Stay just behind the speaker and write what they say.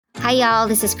Hi, y'all.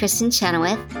 This is Kristen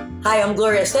Chenoweth. Hi, I'm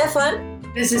Gloria Stefan.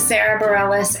 This is Sarah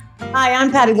Bareilles. Hi,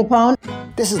 I'm Patti LuPone.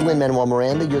 This is Lin-Manuel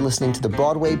Miranda. You're listening to the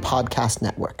Broadway Podcast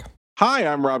Network. Hi,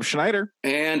 I'm Rob Schneider.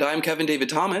 And I'm Kevin David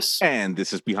Thomas. And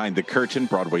this is Behind the Curtain,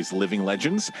 Broadway's Living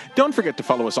Legends. Don't forget to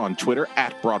follow us on Twitter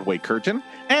at Broadway Curtain.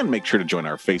 And make sure to join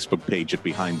our Facebook page at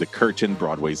Behind the Curtain,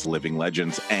 Broadway's Living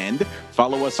Legends. And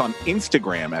follow us on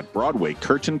Instagram at Broadway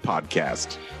Curtain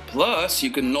Podcast. Plus, you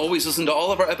can always listen to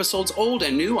all of our episodes, old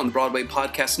and new, on the Broadway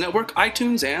Podcast Network,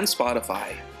 iTunes, and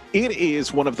Spotify. It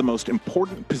is one of the most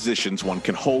important positions one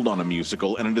can hold on a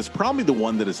musical, and it is probably the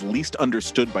one that is least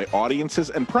understood by audiences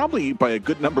and probably by a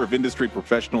good number of industry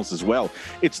professionals as well.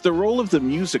 It's the role of the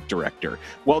music director.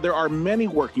 While there are many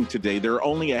working today, there are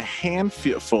only a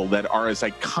handful that are as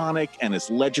iconic and as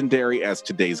legendary as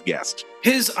today's guest.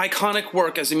 His iconic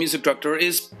work as a music director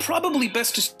is probably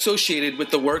best associated with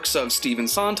the works of Stephen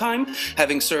Sondheim,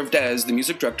 having served as the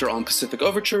music director on Pacific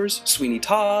Overtures, Sweeney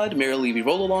Todd, Merrily We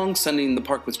Roll Along, Sunday in the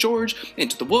Park with George,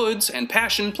 Into the Woods, and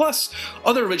Passion, plus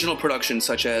other original productions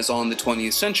such as On the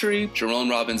 20th Century, Jerome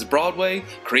Robbins' Broadway,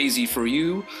 Crazy for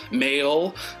You,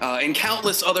 Mail, and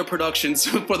countless other productions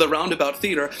for the Roundabout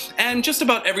Theater, and just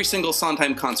about every single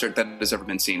Sondheim concert that has ever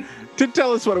been seen. To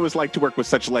tell us what it was like to work with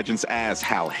such legends as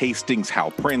Hal Hastings,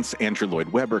 Hal Prince, Andrew Lloyd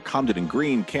Webber, Comden and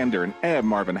Green, Kander and Ebb,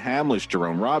 Marvin Hamlish,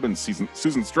 Jerome Robbins, Susan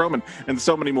Stroman, and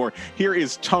so many more, here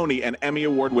is Tony, an Emmy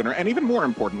Award winner, and even more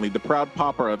importantly, the proud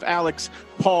papa of Alex,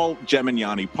 Paul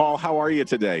Gemignani. Paul, how are you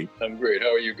today? I'm great.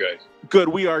 How are you guys? Good.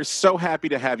 We are so happy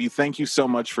to have you. Thank you so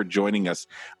much for joining us.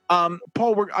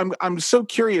 Paul, I'm so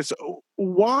curious.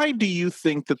 Why do you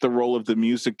think that the role of the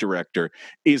music director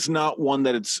is not one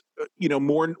that it's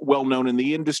more well known in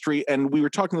the industry? And we were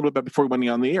talking a little bit about before we went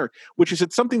on the air, which is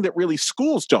it's something that really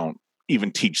schools don't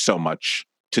even teach so much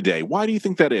today. Why do you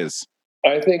think that is?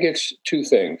 I think it's two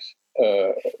things.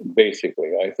 Basically,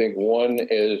 I think one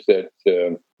is that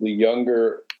the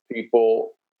younger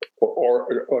people,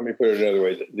 or let me put it another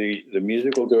way, the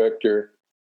musical director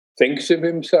thinks of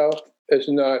himself as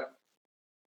not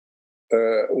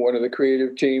one of the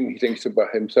creative team. He thinks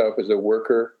about himself as a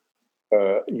worker.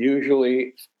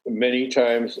 Usually, many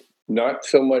times, not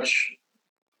so much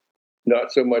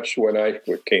when I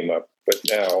came up, but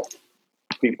now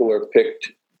people are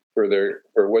picked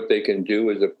for what they can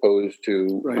do as opposed to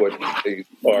what they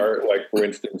are. Like, for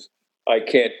instance, I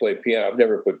can't play piano. I've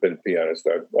never been a pianist.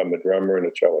 I'm a drummer and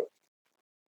a cello.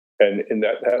 And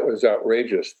that was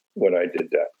outrageous when I did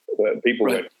that. When people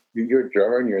went, "You're a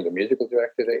drummer and you're the musical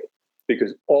director?"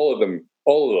 Because all of them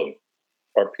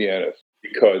are pianists.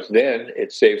 Because then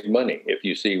it saves money, if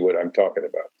you see what I'm talking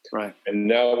about. Right. And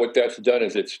now what that's done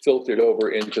is it's filtered over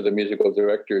into the musical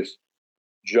director's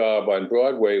job on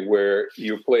Broadway, where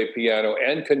you play piano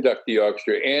and conduct the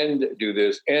orchestra and do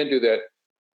this and do that.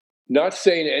 Not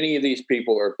saying any of these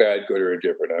people are bad, good, or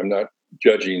indifferent. I'm not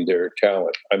judging their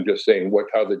talent. I'm just saying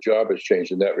how the job has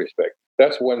changed in that respect.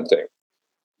 That's one thing.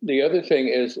 The other thing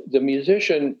is the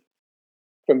musician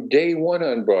from day one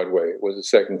on Broadway was a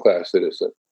second-class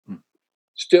citizen.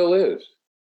 Still is.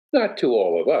 Not to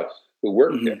all of us who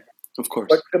work there. Of course.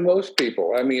 But to most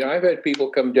people. I mean, I've had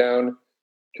people come down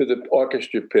to the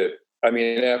orchestra pit. I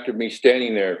mean, after me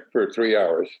standing there for 3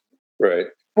 hours, right?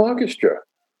 Orchestra.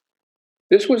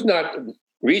 This was not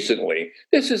recently.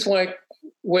 This is like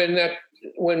when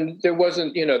there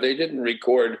wasn't, they didn't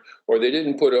record or they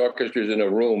didn't put orchestras in a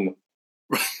room,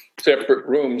 separate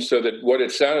rooms, so that what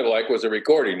it sounded like was a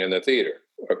recording in the theater.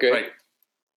 Okay. Right.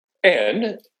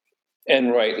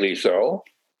 And rightly so.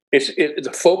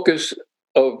 The focus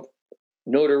of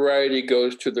notoriety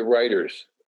goes to the writers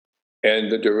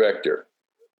and the director,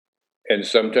 and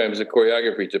sometimes the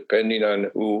choreography, depending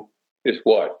on who is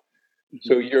what.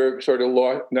 So you're sort of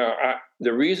lost. Now,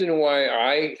 the reason why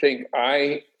I think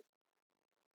I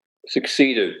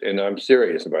succeeded, and I'm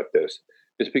serious about this,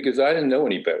 is because I didn't know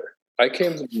any better. I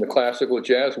came from the classical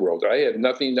jazz world. I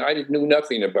knew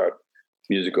nothing about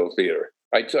musical theater.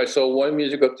 I saw one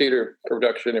musical theater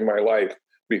production in my life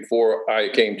before I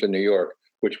came to New York,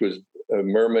 which was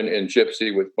Merman and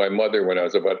Gypsy with my mother when I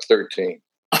was about 13.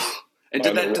 And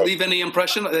did that leave any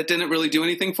impression? That didn't really do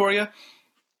anything for you?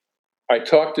 I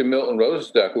talked to Milton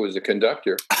Rosenstock, who was the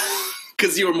conductor.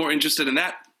 Because you were more interested in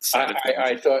that side of things.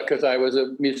 I thought, because I was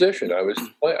a musician.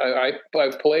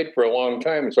 I've played for a long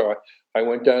time, so I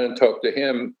went down and talked to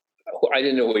him. I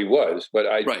didn't know who he was, but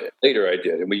later I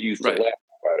did, and we used to laugh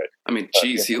about it. I mean,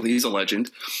 geez, he's a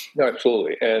legend. No,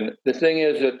 absolutely. And the thing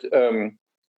is that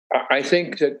I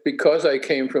think that because I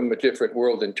came from a different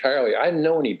world entirely, I didn't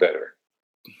know any better.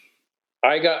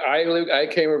 I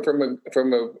came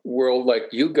from a world like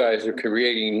you guys are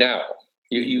creating now.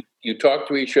 You You talk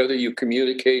to each other, you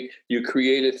communicate, you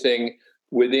create a thing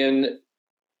within,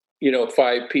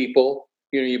 5 people.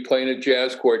 You play in a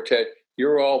jazz quartet.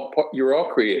 You're all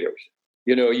creatives.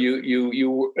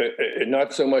 You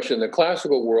not so much in the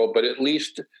classical world, but at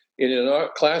least in a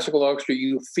classical orchestra,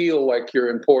 you feel like you're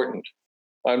important.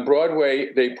 On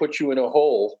Broadway, they put you in a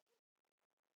hole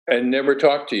and never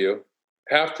talk to you.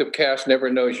 Half the cast never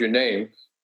knows your name.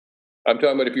 I'm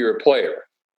talking about if you're a player.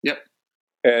 Yep.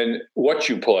 And what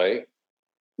you play,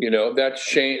 that's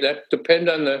change. That depending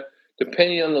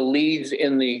on the leads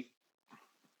in the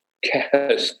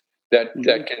cast, that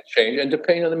can change, and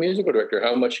depending on the musical director,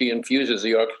 how much he infuses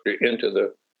the orchestra into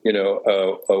the,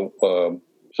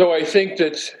 So I think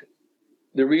that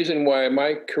the reason why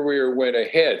my career went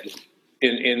ahead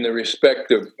in the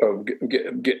respect of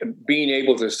being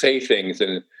able to say things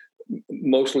and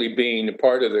mostly being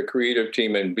part of the creative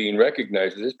team and being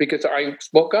recognized is because I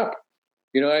spoke up.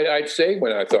 I'd say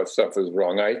when I thought stuff was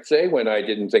wrong. I'd say when I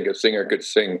didn't think a singer could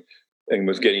sing and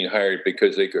was getting hired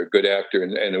because they were a good actor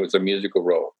and it was a musical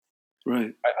role.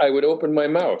 Right. I would open my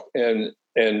mouth, and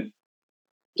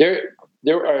there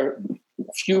are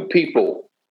few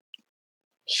people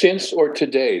since or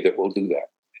today that will do that.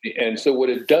 And so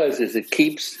what it does is it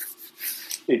keeps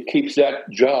that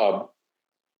job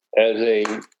as a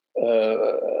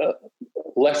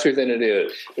lesser than it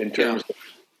is in terms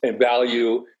of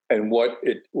value and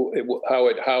how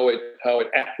it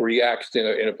reacts in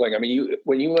a playing. I mean,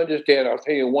 when you understand, I'll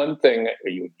tell you one thing.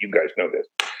 You guys know this,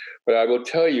 but I will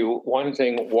tell you one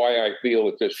thing: why I feel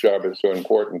that this job is so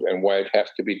important and why it has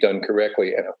to be done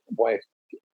correctly, and why it's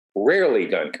rarely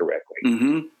done correctly.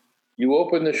 Mm-hmm. You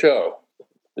open the show,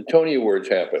 the Tony Awards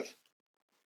happen.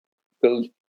 The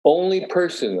only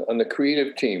person on the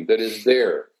creative team that is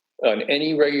there on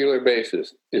any regular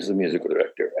basis is the musical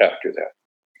director. After that,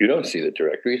 you don't see the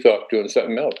director. He's off doing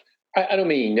something else. I don't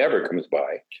mean he never comes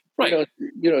by. Right.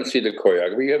 You don't see the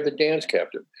choreographer. You have the dance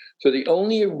captain. So the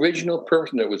only original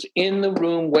person that was in the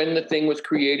room when the thing was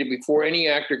created before any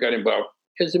actor got involved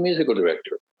is the musical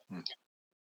director.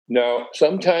 Now,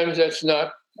 sometimes that's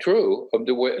not true of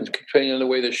the way, depending on the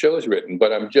way the show is written.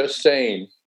 But I'm just saying,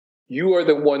 you are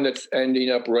the one that's ending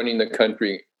up running the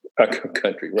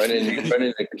running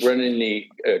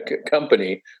the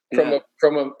company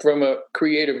from a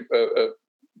creative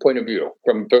point of view,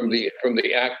 from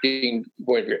the acting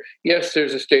point of view. Yes,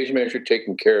 there's a stage manager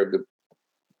taking care of the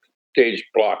stage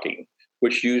blocking,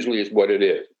 which usually is what it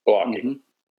is, blocking. Mm-hmm.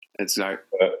 It's not,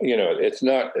 it's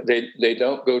not. They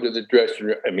don't go to the dressing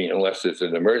room. I mean, unless it's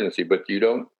an emergency, but you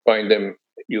don't find them.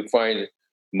 You find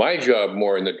my job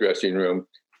more in the dressing room,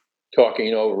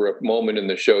 talking over a moment in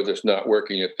the show that's not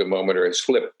working at the moment, or has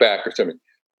slipped back or something.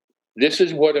 This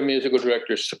is what a musical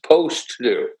director is supposed to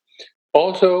do.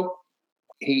 Also,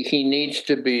 he needs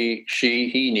to be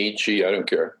I don't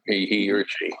care. He or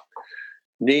she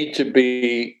need to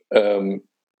be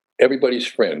everybody's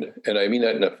friend, and I mean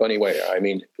that in a funny way. I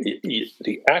mean,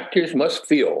 the actors must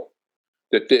feel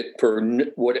that for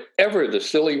whatever the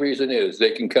silly reason is,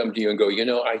 they can come to you and go,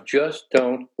 I just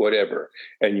don't, whatever,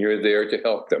 and you're there to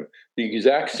help them. The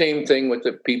exact same thing with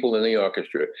the people in the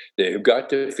orchestra. They've got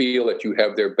to feel that you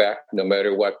have their back no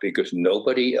matter what, because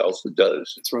nobody else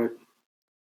does. That's right.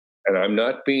 And I'm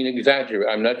not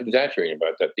exaggerating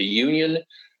about that. The union,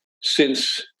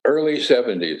 since early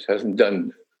 70s, hasn't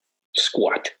done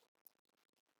squat.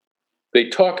 They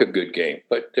talk a good game,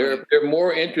 but they're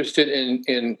more interested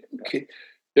in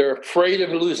they're afraid of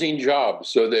losing jobs,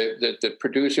 so that the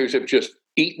producers have just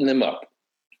eaten them up,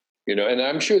 and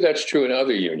I'm sure that's true in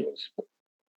other unions.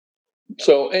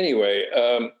 So anyway,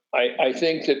 I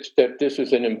think that this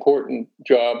is an important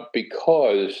job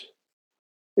because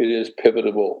it is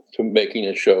pivotal to making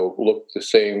a show look the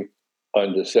same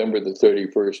on December the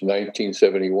 31st,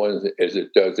 1971, as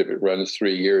it does if it runs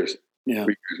 3 years, 3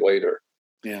 years later.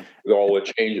 Yeah, with all the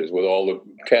changes, with all the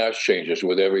cast changes,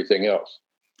 with everything else.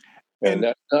 And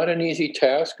that's not an easy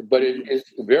task, but it is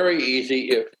very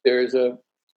easy if there's a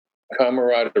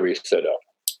camaraderie set up.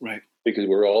 Right. Because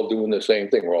we're all doing the same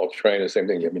thing. We're all trying the same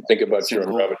thing. I mean, think about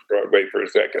John Robbins Broadway for a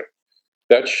second.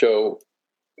 That show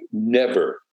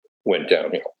never went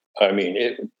downhill. I mean,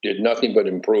 it did nothing but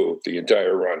improve the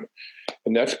entire run.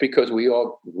 And that's because we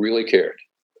all really cared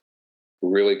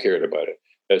about it.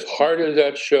 As hard as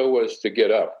that show was to get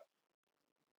up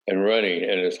and running,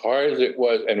 and as hard as it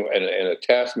was, and a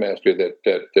taskmaster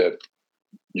that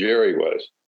Jerry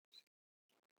was,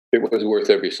 it was worth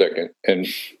every second. And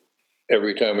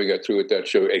every time we got through with that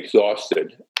show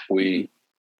exhausted, we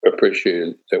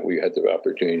appreciated that we had the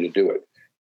opportunity to do it.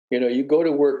 You go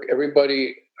to work,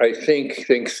 everybody, I think,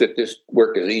 thinks that this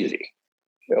work is easy.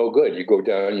 Oh, good. You go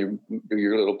down, you do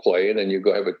your little play, and then you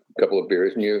go have a couple of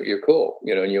beers, and you're cool.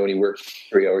 And you only work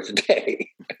 3 hours a day.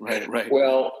 Right.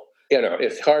 Well,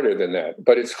 it's harder than that,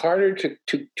 but it's harder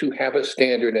to have a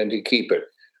standard and to keep it,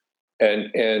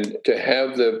 and to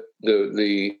have the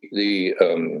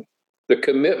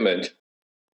commitment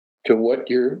to what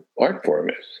your art form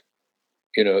is.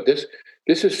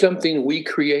 This is something we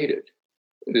created.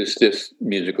 This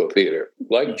musical theater,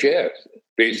 like jazz,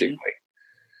 basically.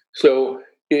 So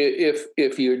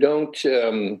if you don't,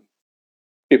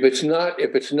 if it's not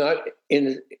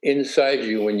inside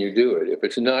you when you do it,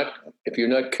 if you're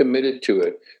not committed to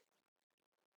it,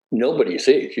 nobody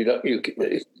sees.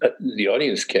 The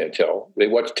audience can't tell. They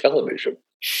watch television.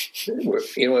 You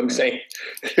know what I'm saying?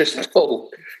 There's no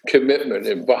commitment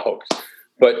involved,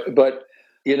 but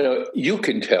you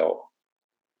can tell.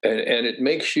 And it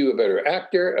makes you a better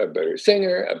actor, a better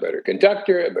singer, a better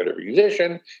conductor, a better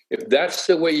musician, if that's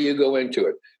the way you go into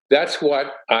it. That's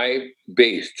what I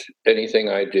based anything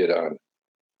I did on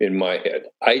in my head.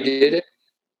 I did it,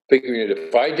 figuring that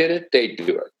if I did it, they'd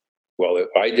do it. Well, if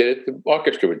I did it, the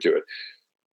orchestra would do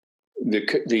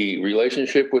it. The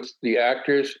relationship with the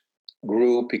actors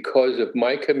grew because of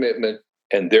my commitment,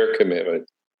 and their commitment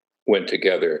went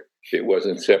together. It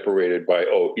wasn't separated by,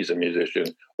 oh, he's a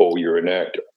musician, oh, you're an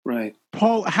actor. Right.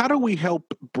 Paul, how do we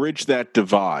help bridge that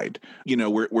divide?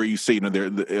 Where you say,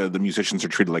 the musicians are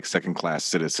treated like second-class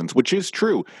citizens, which is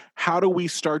true. How do we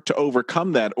start to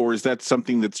overcome that? Or is that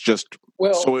something that's just...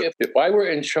 Well, if I were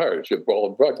in charge of all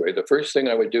of Broadway, the first thing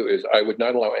I would do is I would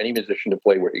not allow any musician to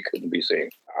play where he couldn't be seen.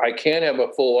 I can't have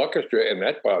a full orchestra, and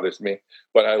that bothers me.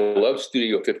 But I love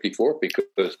Studio 54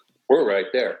 because we're right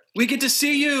there. We get to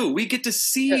see you. We get to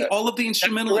see all of the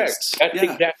instrumentalists. That's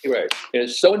exactly right. And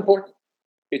it's so important.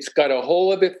 It's got a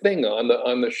whole other thing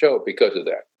on the show because of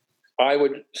that. I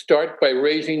would start by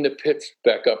raising the pits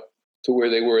back up to where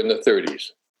they were in the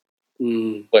 30s,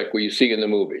 like what you see in the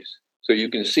movies. So you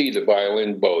can see the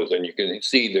violin bows, and you can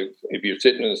see if you're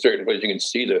sitting in a certain place, you can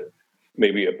see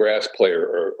maybe a brass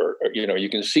player, or you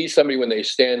can see somebody when they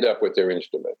stand up with their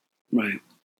instrument. Right.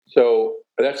 So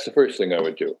that's the first thing I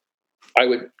would do. I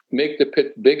would make the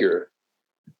pit bigger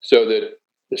so that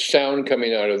the sound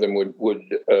coming out of them would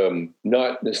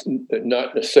not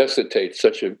necessitate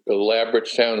such an elaborate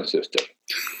sound system.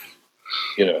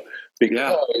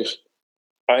 Because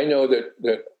I know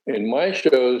that in my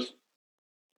shows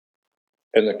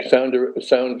and the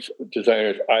sound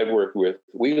designers I've worked with,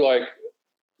 we like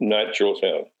natural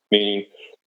sound, meaning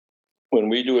when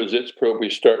we do a Zitz probe, we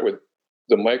start with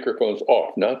the microphones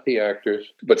off, not the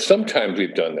actors. But sometimes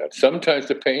we've done that. Sometimes,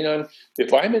 depending on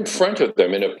if I'm in front of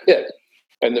them in a pit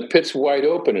and the pit's wide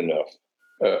open enough,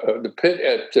 the pit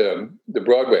at the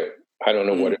Broadway, I don't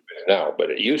know what it is now, but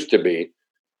it used to be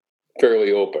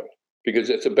fairly open because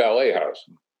it's a ballet house.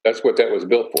 That's what that was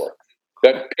built for.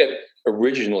 That pit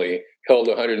originally held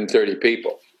 130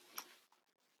 people.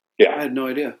 Yeah, I had no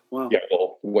idea. Wow. Yeah.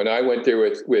 Well, when I went there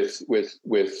with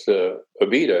Evita,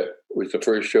 it was the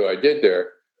first show I did there.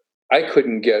 I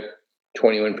couldn't get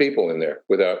 21 people in there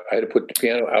I had to put the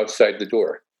piano outside the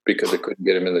door because I couldn't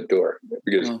get them in the door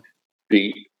because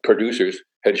the producers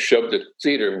had shoved the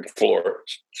theater floor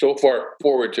so far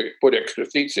forward to put extra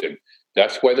seats in.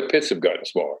 That's why the pits have gotten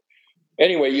smaller.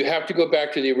 Anyway, you have to go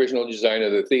back to the original design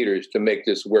of the theaters to make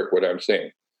this work. What I'm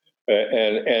saying,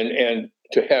 and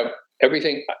to have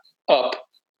everything up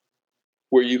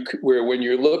where when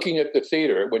you're looking at the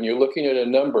theater, when you're looking at a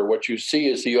number, what you see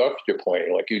is the orchestra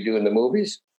playing like you do in the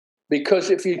movies. Because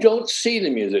if you don't see the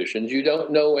musicians, you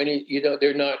don't know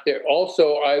they're not there.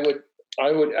 Also, I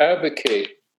would advocate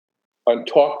on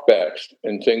talkbacks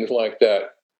and things like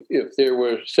that. If there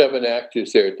were 7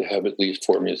 actors there, to have at least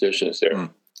 4 musicians there.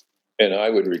 And I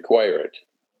would require it.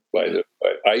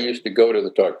 I used to go to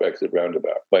the talkbacks at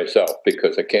Roundabout myself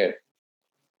because I can't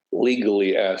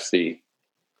legally ask the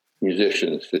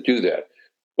musicians to do that.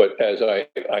 But as I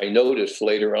noticed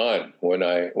later on, when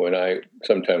I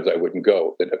sometimes I wouldn't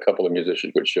go, that a couple of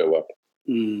musicians would show up,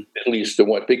 at least the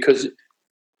one, because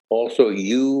also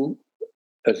you,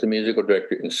 as the musical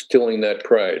director, instilling that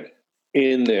pride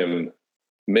in them,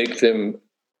 make them.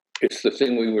 It's the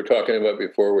thing we were talking about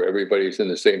before, where everybody's in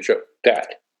the same show.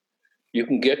 That you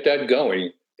can get that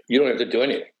going. You don't have to do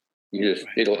anything.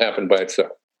 It'll happen by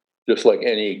itself, just like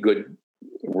any good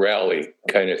rally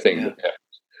kind of thing that happens.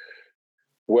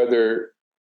 Whether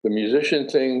the musician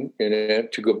thing,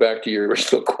 and to go back to your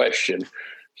original question,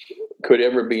 could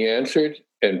ever be answered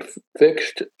and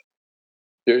fixed,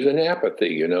 there's an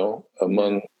apathy,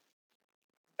 among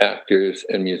actors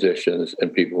and musicians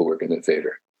and people who work in the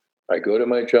theater. I go to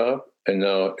my job, and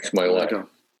now it's my life.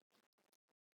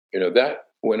 That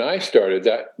when I started,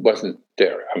 that wasn't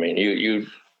there. I mean,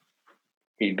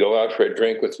 you'd go out for a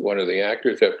drink with one of the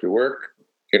actors after work.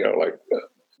 Like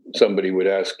somebody would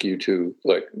ask you to,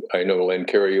 like, I know Len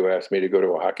Carey, you asked me to go to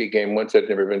a hockey game once.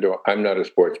 I'm not a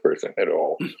sports person at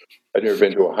all. I'd never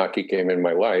been to a hockey game in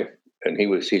my life, and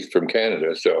he's from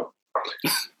Canada, so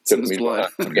took me to a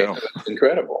hockey game. It's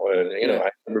incredible, and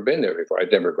I've never been there before.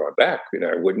 I'd never gone back.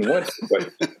 I wouldn't want to,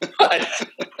 but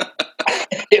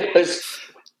it was.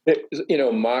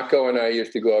 Mako and I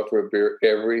used to go out for a beer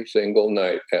every single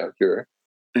night after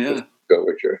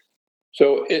Overture.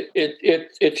 So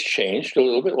it's changed a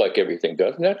little bit, like everything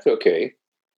does, and that's okay.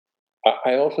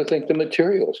 I also think the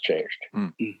material's changed.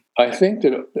 Mm-hmm. I think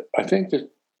that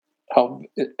how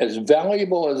as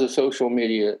valuable as the social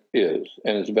media is,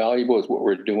 and as valuable as what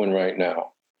we're doing right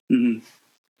now, mm-hmm.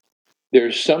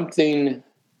 there's something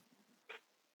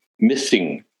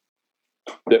missing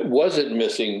that wasn't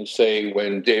missing, say,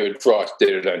 when David Frost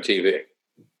did it on TV.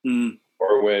 Mm.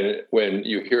 Or when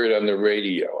you hear it on the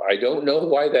radio. I don't know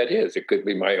why that is. It could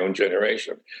be my own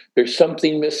generation. There's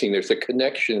something missing. There's a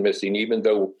connection missing, even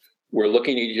though we're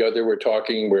looking at each other, we're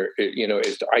talking,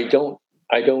 I don't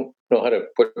know how to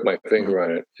put my finger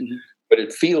on it, mm-hmm. but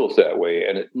it feels that way,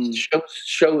 and it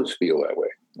shows feel that way.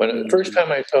 When the first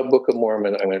time I saw Book of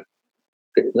Mormon, I went,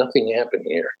 there's nothing happening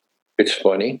here. It's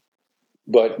funny,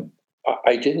 but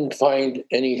I didn't find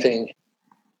anything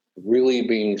really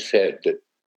being said that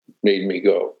made me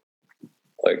go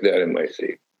like that in my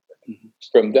seat. Mm-hmm.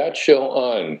 From that show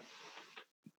on,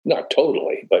 not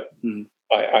totally, but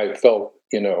I felt,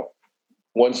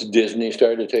 once Disney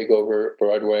started to take over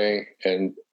Broadway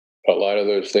and a lot of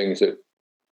those things that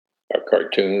are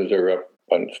cartoons are up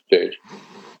on stage,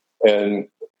 and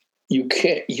you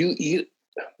can't,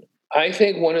 I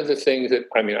think one of the things that,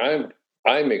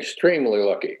 I'm extremely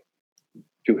lucky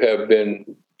to have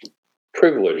been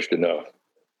privileged enough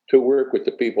to work with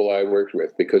the people I worked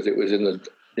with, because it was in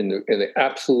the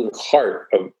absolute heart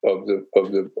of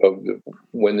the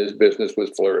when this business was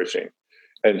flourishing,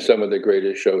 and some of the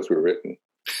greatest shows were written.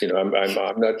 I'm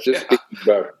not just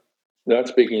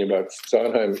speaking about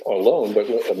Sondheim alone, but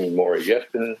Maury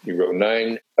Yeston, he wrote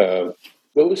 9.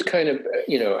 Those kind of,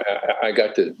 I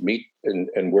got to meet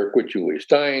and work with Julie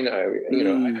Stein. I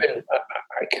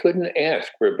couldn't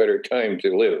ask for a better time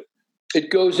to live. It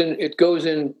goes in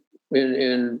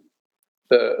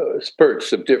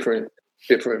spurts of different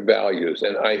values,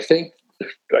 and I think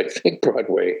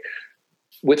Broadway,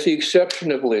 with the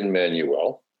exception of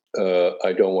Lin-Manuel,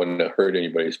 I don't want to hurt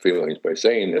anybody's feelings by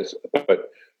saying this,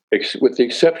 but with the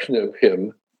exception of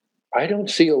him, I don't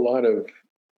see a lot of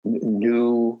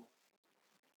new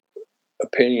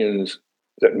opinions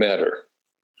that matter.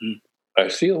 I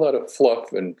see a lot of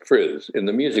fluff and frizz in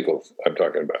the musicals I'm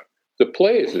talking about. The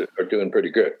plays are doing pretty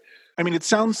good. It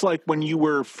sounds like when you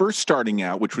were first starting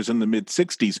out, which was in the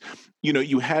mid-'60s,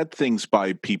 you had things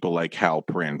by people like Hal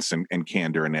Prince and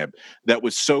Kander and Ebb that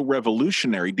was so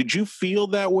revolutionary. Did you feel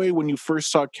that way when you first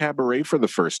saw Cabaret for the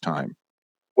first time?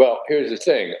 Well, here's the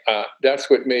thing. That's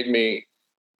what made me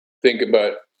think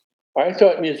about, I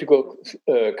thought musical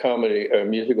comedy,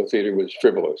 musical theater was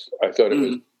frivolous. I thought it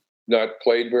was not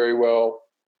played very well.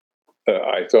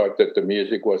 I thought that the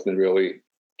music wasn't really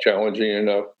challenging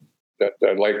enough. That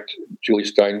I liked Julie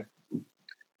Stein,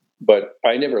 but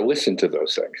I never listened to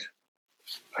those things.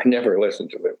 I never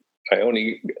listened to them.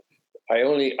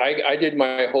 I did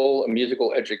my whole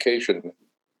musical education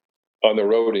on the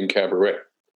road in Cabaret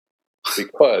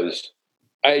because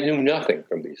I knew nothing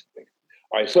from these things.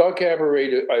 I saw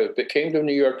Cabaret. I came to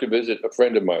New York to visit a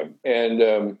friend of mine,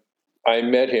 and I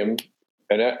met him,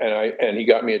 and he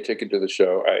got me a ticket to the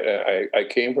show. I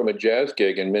came from a jazz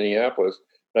gig in Minneapolis.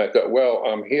 And I thought, well,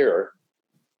 I'm here,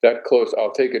 that close.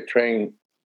 I'll take a train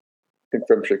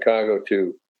from Chicago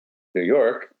to New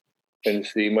York and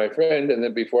see my friend. And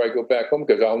then before I go back home,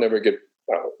 because I'll never get,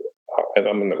 and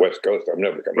I'm on the West Coast, I'm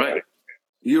never coming out.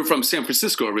 You're from San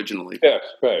Francisco originally. Yes,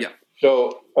 right. Yeah.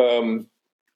 So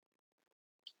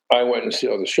I went and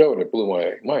saw the show, and it blew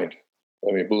my mind.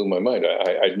 It blew my mind.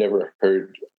 I'd never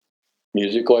heard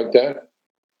music like that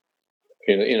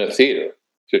in a theater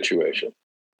situation.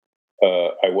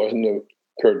 I wasn't a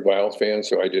Kurt Weill fan,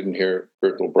 so I didn't hear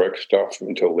Bertolt Brecht stuff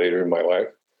until later in my life.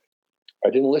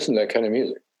 I didn't listen to that kind of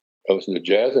music. I listened to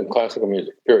jazz and classical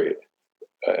music, period.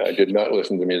 I did not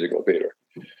listen to musical theater.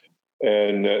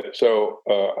 And so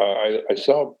I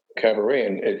saw Cabaret,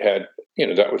 and it had,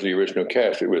 that was the original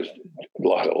cast. It was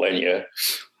Lotte Lenya,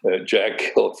 Jack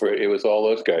Guilford. It was all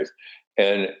those guys.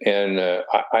 And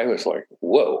I was like,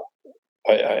 whoa.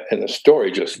 And the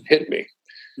story just hit me.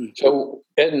 So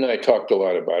Ed and I talked a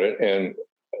lot about it, and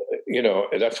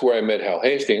that's where I met Hal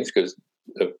Hastings, because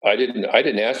I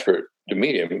didn't ask to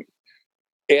meet him.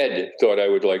 Ed thought I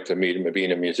would like to meet him,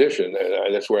 being a musician,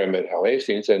 and that's where I met Hal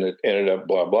Hastings, and it ended up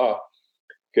blah blah,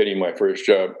 getting my first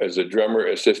job as a drummer,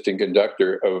 assistant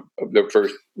conductor of the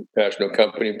first national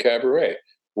company of cabaret,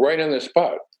 right on the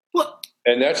spot. What?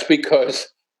 And that's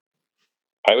because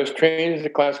I was trained as a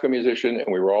classical musician,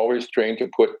 and we were always trained to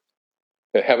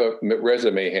have a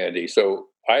resume handy. So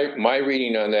my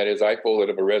reading on that is I folded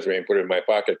up a resume and put it in my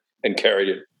pocket and carried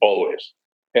it always.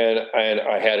 And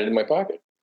I had it in my pocket,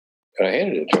 and I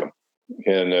handed it to him.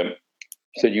 And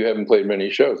said, "You haven't played many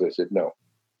shows." I said, "No.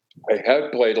 I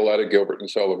have played a lot of Gilbert and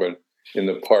Sullivan in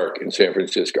the Park in San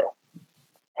Francisco.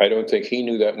 I don't think he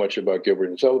knew that much about Gilbert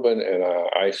and Sullivan, and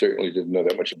I certainly didn't know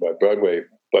that much about Broadway,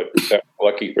 but that's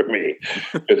lucky for me.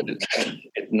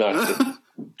 It's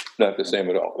not the same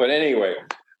at all." But anyway,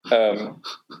 and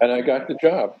I got the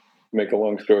job. Make a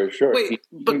long story short. Wait,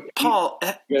 but Paul,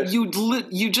 yes.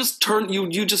 you just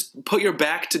put your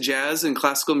back to jazz and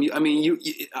classical music. I mean,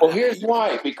 Well, here's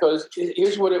why. Because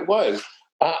here's what it was.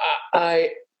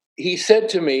 He said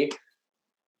to me,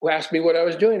 asked me what I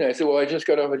was doing. I said, "Well, I just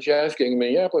got off a jazz gig in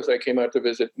Minneapolis. I came out to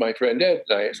visit my friend Ed.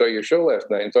 And I saw your show last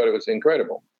night and thought it was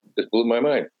incredible. Just blew my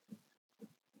mind."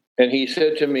 And he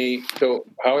said to me, "So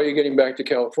how are you getting back to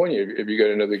California? Have you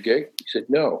got another gig?" He said,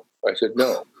 "No." I said,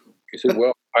 "No." He said,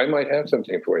 "Well, I might have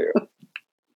something for you.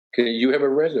 You have a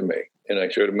resume?" And I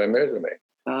showed him my resume.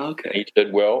 Oh, okay. And he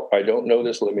said, "Well, I don't know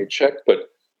this. Let me check. But,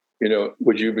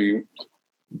 would you be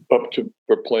up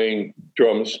for playing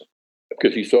drums?"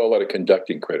 Because he saw a lot of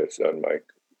conducting credits on my,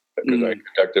 because I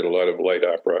conducted a lot of light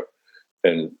opera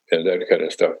and that kind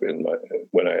of stuff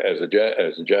as a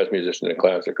jazz musician and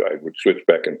classical, I would switch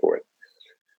back and forth.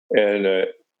 And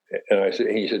I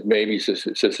said, he said, "Maybe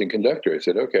assistant conductor." I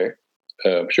said, "Okay,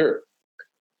 sure,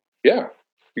 yeah,"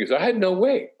 because I had no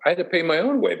way. I had to pay my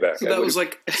own way back. So that was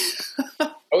like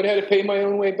I would have had to pay my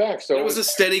own way back. So it was a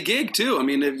steady gig too. I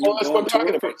mean, if you that's what I'm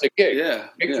talking about. It's a gig. Yeah,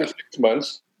 for 6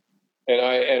 months. And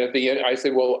at the end, I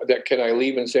said, "Well, can I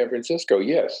leave in San Francisco?"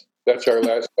 "Yes, that's our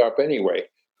last stop anyway.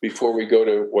 Before we go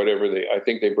to whatever I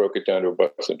think they broke it down to a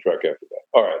bus and truck after that."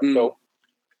 All right,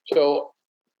 so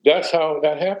that's how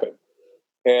that happened.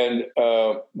 And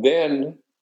then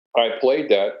I played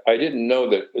that. I didn't know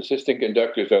that assistant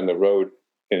conductors on the road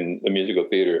in the musical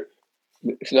theater,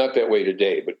 it's not that way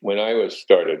today. But when I was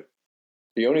started,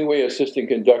 the only way assistant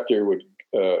conductor would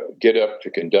get up to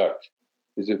conduct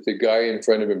is if the guy in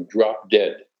front of him dropped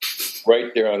dead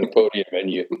right there on the podium,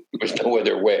 and there was no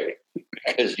other way,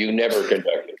 because you never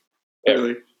conducted, ever.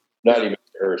 Really? Not even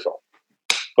rehearsal.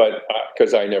 But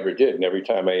because I never did, and every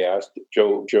time I asked,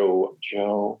 Joe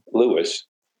Lewis,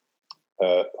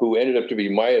 who ended up to be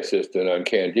my assistant on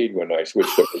Candide when I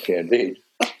switched up to Candide,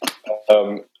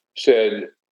 said,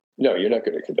 "No, you're not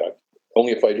going to conduct.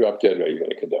 Only if I drop dead are you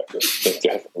going to conduct." That's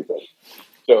definitely good.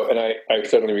 So, and I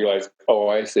suddenly realized, oh,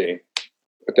 I see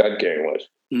what that game was.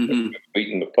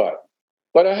 Beating the pot.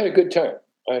 But I had a good time.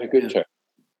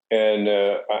 And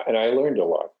I learned a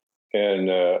lot.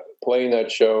 And playing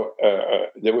that show,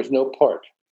 there was no part.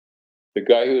 The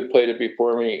guy who had played it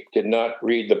before me did not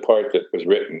read the part that was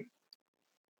written.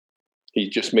 He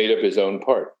just made up his own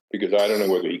part, because I don't know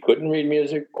whether he couldn't read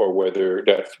music or whether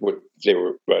that's what they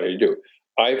were trying to do.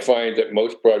 I find that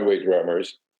most Broadway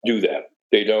drummers do that.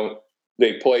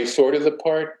 They play sort of the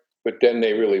part, but then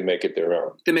they really make it their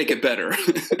own. They make it better.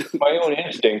 My own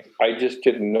instinct, I just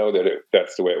didn't know that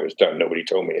that's the way it was done. Nobody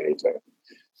told me anything.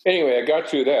 Anyway, I got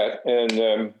through that,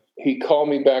 and he called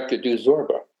me back to do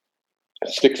Zorba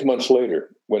 6 months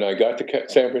later. When I got to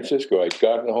San Francisco, I'd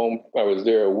gotten home. I was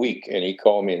there a week, and he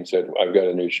called me and said, "I've got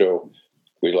a new show.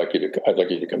 I'd like you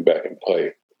to come back and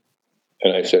play."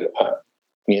 And I said,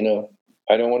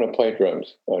 I don't want to play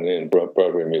drums in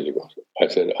Broadway musicals. I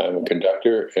said, "I'm a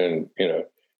conductor, and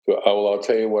so I'll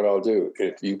tell you what I'll do.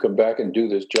 If you come back and do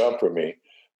this job for me,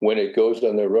 when it goes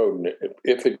on the road, and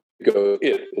if it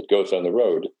goes on the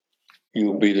road,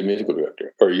 you'll be the musical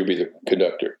director, or you'll be the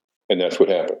conductor." And that's what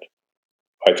happened.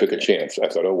 I took a chance. I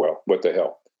thought, oh, well, what the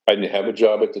hell? I didn't have a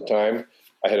job at the time.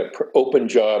 I had an open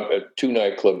job at 2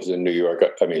 nightclubs in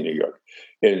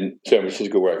in San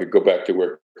Francisco, where I could go back to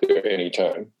work there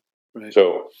anytime. Right.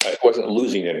 So I wasn't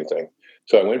losing anything.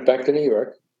 So I went back to New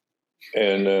York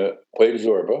and played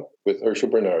Zorba with Herschel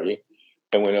Bernardi,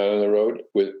 and went out on the road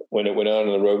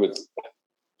with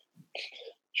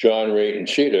John Ray and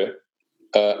Sheeta.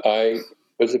 I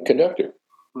was a conductor,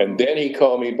 and then he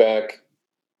called me back.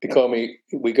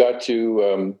 We got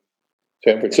to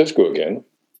San Francisco again,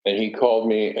 and he called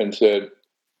me and said,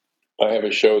 "I have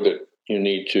a show that you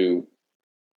need to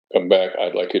come back.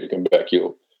 I'd like you to come back.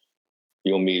 You'll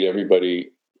meet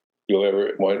everybody you'll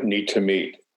ever need to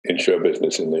meet in show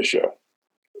business in this show.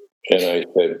 And I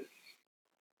said,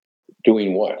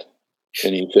 doing what?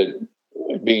 And he said,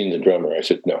 being the drummer. I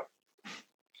said, no.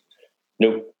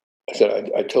 Nope. I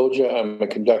said, I told you I'm a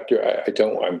conductor.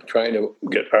 I'm trying to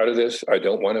get out of this. I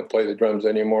don't want to play the drums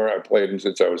anymore. I played them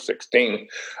since I was 16.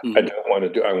 Mm-hmm.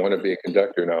 I want to be a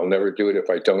conductor, and I'll never do it if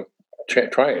I don't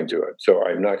try and do it. So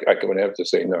I'm going to have to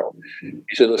say no.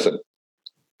 He said, listen,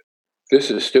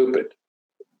 this is stupid.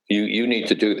 You need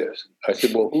to do this. I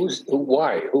said, well,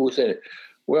 why? Who's in it?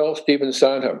 Well, Stephen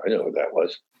Sondheim. I know who that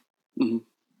was. Mm-hmm.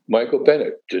 Michael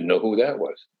Bennett. Didn't know who that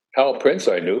was. Hal Prince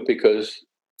I knew because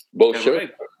both shows.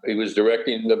 Right. He was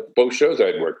directing both shows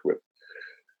I'd worked with.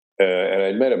 And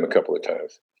I'd met him a couple of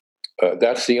times.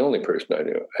 That's the only person I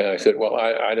knew. And I said, well,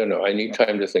 I don't know. I need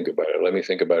time to think about it. Let me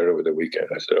think about it over the weekend.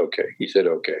 I said, okay. He said,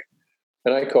 okay.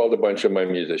 And I called a bunch of my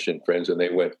musician friends, and they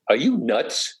went, are you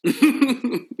nuts? What's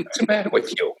the matter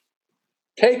with you?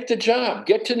 Take the job.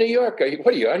 Get to New York.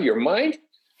 What are you, out of your mind?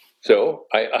 So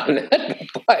on that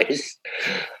advice,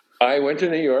 I went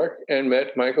to New York and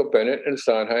met Michael Bennett and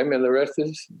Sondheim, and the rest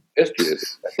is history.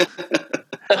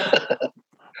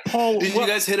 Paul, did you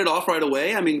guys hit it off right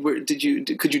away? I mean, could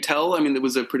you tell? I mean, it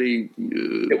was a pretty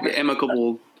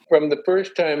amicable. From the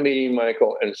first time meeting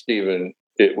Michael and Stephen,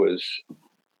 it was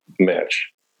a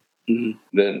match.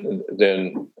 Mm-hmm.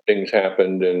 Then things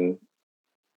happened, and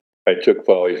I took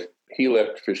Follies. He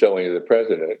left for selling to the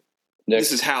president.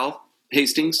 This is Hal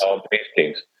Hastings. Hal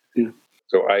Hastings. Yeah.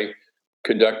 So I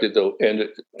conducted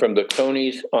from the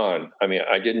Tonys on. I mean,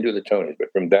 I didn't do the Tonys,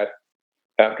 but from that.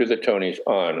 After the Tonys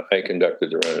on, I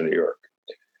conducted the run in New York.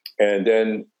 And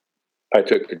then I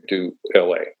took it to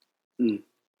L.A. Mm.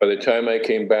 By the time I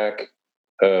came back,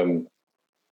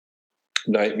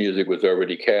 Night Music was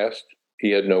already cast. He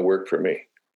had no work for me.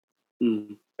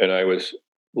 Mm. And I was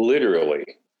literally,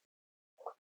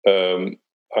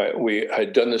 we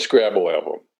had done the Scrabble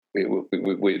album. We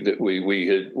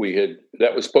had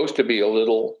that was supposed to be a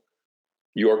little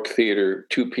York Theater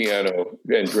 2-piano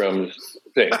and drums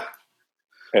thing.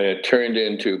 And it turned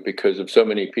into, because of so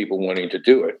many people wanting to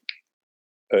do it,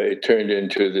 it turned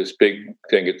into this big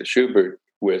thing at the Shubert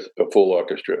with a full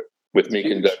orchestra, with me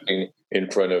conducting in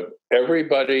front of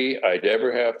everybody I'd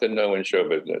ever have to know in show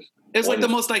business. It's like the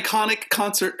most iconic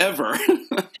concert ever.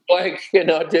 Like an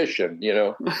audition, you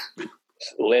know.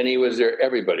 Lenny was there,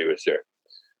 everybody was there.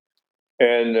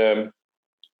 And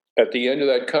at the end of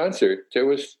that concert, there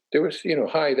was,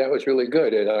 hi, that was really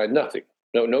good. And I had nothing.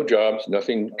 No jobs,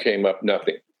 nothing came up,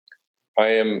 nothing. I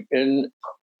am in,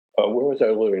 where was I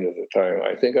living at the time?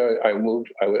 I think I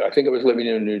moved, I think I was living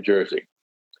in New Jersey.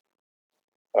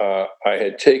 I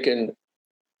had taken,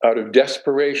 out of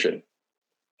desperation,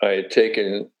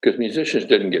 because musicians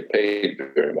didn't get paid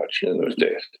very much in those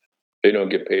days. They don't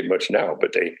get paid much now,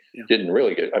 but they didn't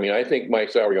really get, I think my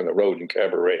salary on the road in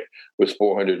Cabaret was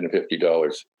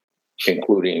 $450,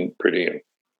 including per diem.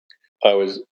 I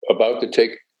was about to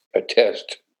take a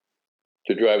test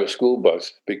to drive a school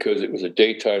bus because it was a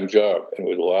daytime job and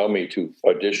would allow me to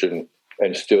audition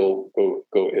and still go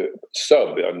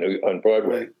sub on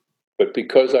Broadway. Right. But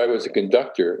because I was a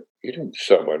conductor, you didn't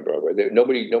sub on Broadway.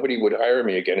 Nobody would hire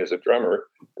me again as a drummer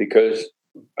because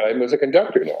I was a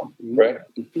conductor now, right?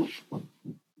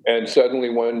 And suddenly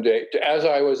one day, as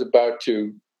I was about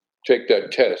to take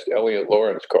that test, Elliot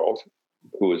Lawrence called,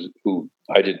 who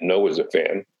I didn't know was a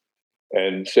fan,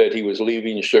 and said he was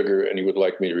leaving Sugar and he would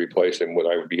like me to replace him.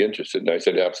 Would I would be interested? And I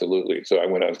said absolutely. So I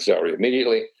went on salary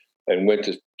immediately and went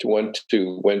to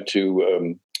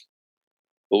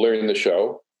learn the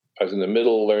show. I was in the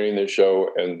middle of learning the show,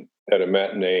 and at a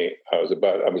matinee, I was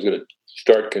going to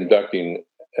start conducting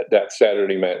that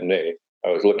Saturday matinee. I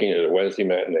was looking at a Wednesday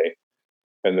matinee,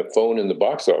 and the phone in the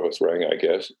box office rang, I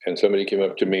guess, and somebody came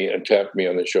up to me and tapped me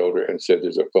on the shoulder and said,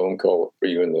 "There's a phone call for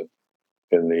you in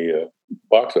the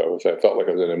box office." I felt like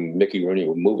I was in a Mickey Rooney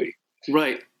movie.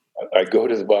 Right. I go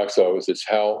to the box office. It's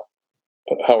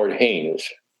Howard Haynes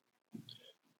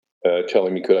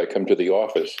telling me, could I come to the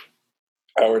office?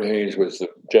 Howard Haynes was the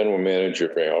general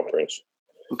manager for Hal Prince.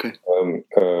 Okay.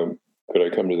 Could I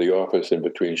come to the office in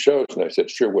between shows? And I said,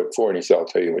 sure, what for? And he said, I'll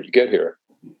tell you when you get here.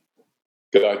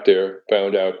 Got there,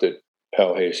 found out that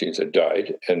Hal Hastings had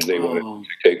died, and they wanted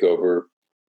to take over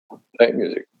Night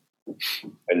Music.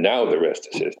 And now the rest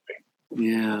is history.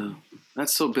 Yeah,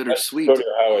 that's so bittersweet.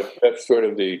 That's sort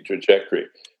of the trajectory.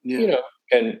 Yeah.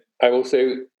 And I will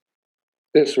say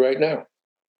this right now,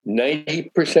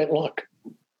 90% luck.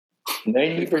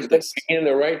 90% being in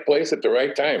the right place at the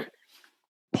right time.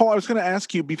 Paul, I was going to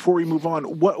ask you before we move on,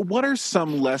 what are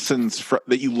some lessons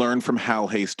that you learned from Hal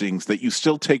Hastings that you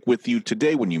still take with you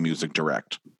today when you music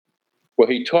direct? Well,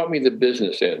 he taught me the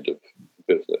business end of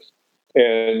business,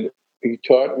 and he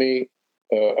taught me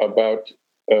about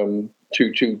to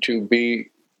be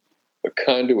a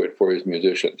conduit for his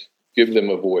musicians, give them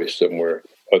a voice somewhere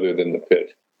other than the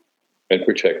pit, and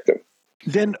protect them.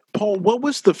 Then, Paul, what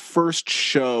was the first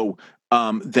show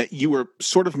that you were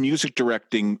sort of music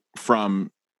directing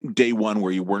from day one,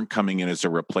 where you weren't coming in as a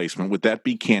replacement? Would that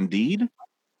be Candide?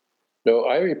 No,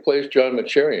 I replaced John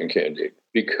Mauceri in Candide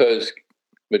because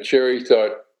Mauceri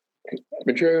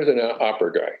was an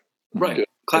opera guy. Right.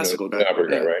 Classical guy. Opera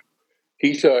guy, right?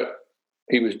 He thought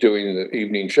he was doing the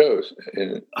evening shows,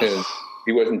 and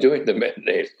he wasn't doing the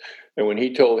matinees. And when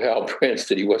he told Hal Prince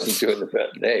that he wasn't doing the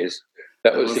matinees,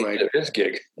 that was the end of his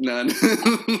gig. None.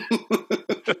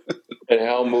 And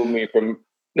Hal moved me from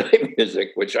night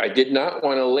music, which I did not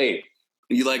want to leave.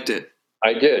 You liked it.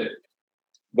 I did,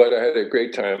 but I had a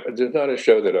great time. There's not a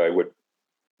show that I would.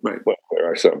 Right. Well, there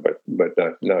are some, but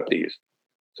not these.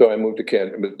 So I moved to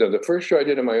Canada. The first show I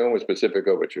did on my own was Pacific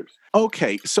Overtures.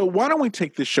 Okay, so why don't we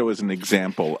take this show as an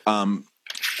example?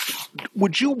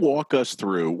 Would you walk us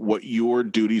through what your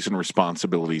duties and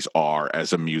responsibilities are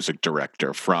as a music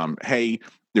director from, hey,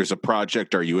 there's a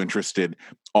project, are you interested,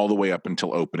 all the way up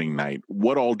until opening night?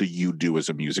 What all do you do as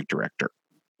a music director?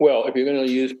 Well, if you're going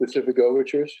to use Pacific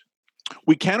Overtures,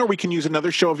 we can, or we can use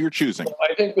another show of your choosing.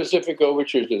 I think Pacific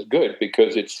Overtures is good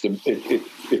because it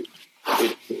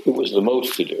was the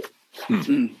most to do.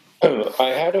 I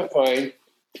had to find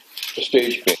a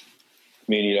stage mate,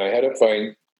 meaning I had to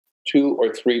find 2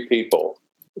 or 3 people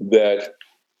that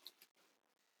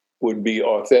would be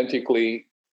authentic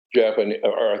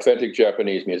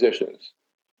Japanese musicians,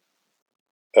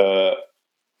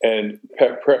 and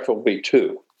preferably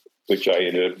 2, which I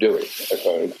ended up doing. I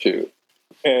found 2,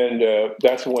 and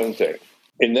that's one thing.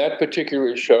 In that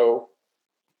particular show,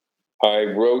 I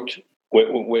wrote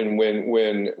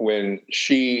when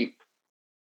she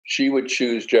would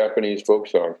choose Japanese folk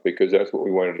songs because that's what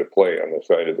we wanted to play on the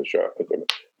side of the shop with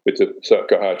the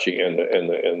shakuhachi and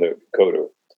the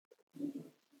koto.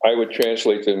 I would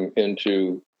translate them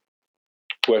into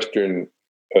Western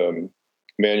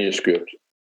manuscript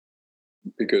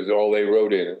because all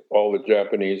the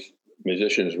Japanese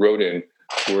musicians wrote in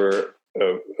were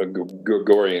a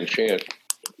Gregorian chant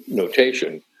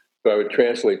notation. So I would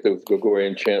translate those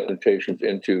Gregorian chant notations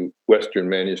into Western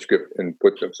manuscript and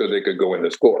put them so they could go in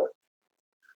the score.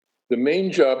 The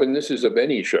main job, and this is of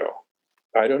any show,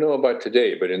 I don't know about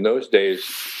today, but in those days,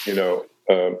 if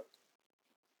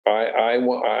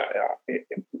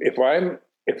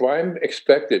I'm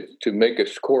expected to make a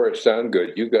chorus sound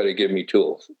good, you got to give me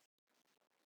tools.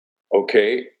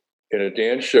 Okay, in a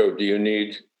dance show,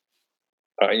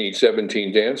 I need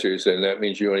 17 dancers, and that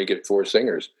means you only get 4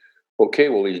 singers. Okay,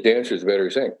 well, these dancers better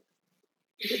sing.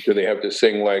 Do they have to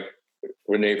sing like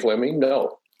Renee Fleming?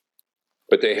 No.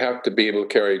 But they have to be able to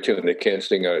carry a tune. They can't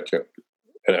sing out of tune.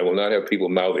 And I will not have people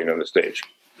mouthing on the stage.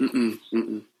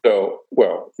 So,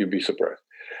 well, you'd be surprised.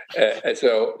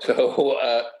 So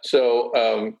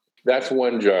that's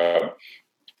one job.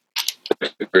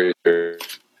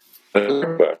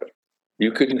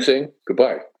 You couldn't sing?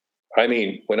 Goodbye. I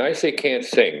mean, when I say can't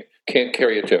sing, can't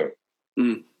carry a tune.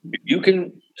 If you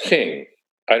can sing,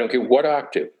 I don't care what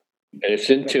octave, and it's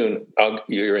in tune,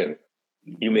 you're in.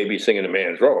 You may be singing a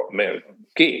man's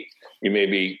key. You may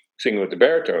be singing with the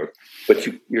baritone, but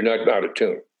you're not out of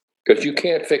tune because you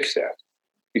can't fix that.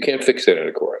 You can't fix that in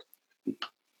a chorus.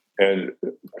 And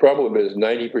the problem is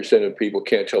 90% of people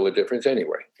can't tell the difference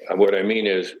anyway. And what I mean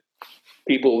is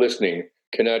people listening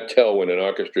cannot tell when an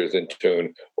orchestra is in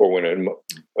tune or when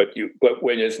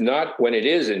when it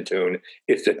is in tune,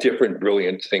 it's a different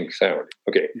brilliant sound.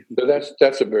 Okay, so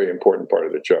that's a very important part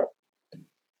of the job.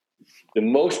 The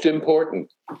most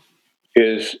important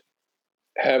is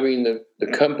having the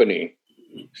company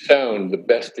sound the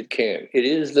best it can. It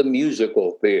is the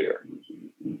musical theater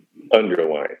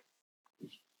underlying.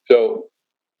 So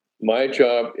my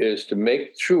job is to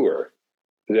make sure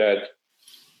that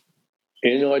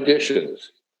in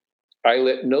auditions, I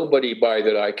let nobody by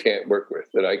that I can't work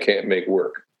with, that I can't make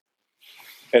work.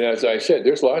 And as I said,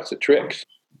 there's lots of tricks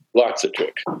that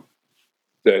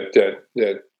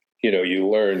you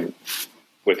learn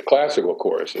with classical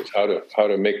choruses, how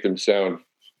to make them sound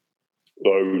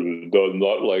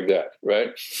not like that,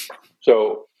 right?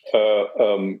 So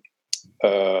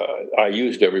I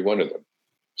used every one of them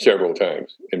several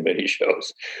times in many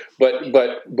shows, but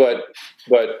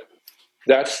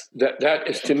that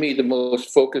is to me the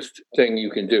most focused thing you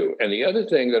can do. And the other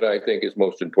thing that I think is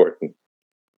most important,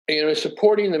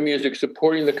 supporting the music,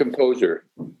 supporting the composer,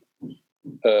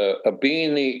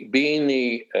 being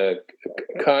the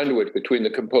conduit between the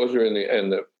composer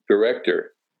and the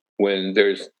director when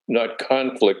there's not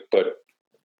conflict, but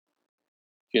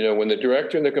when the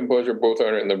director and the composer both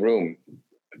aren't in the room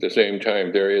at the same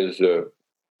time, there is,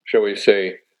 shall we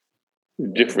say,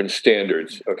 different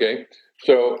standards. Okay,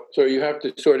 so you have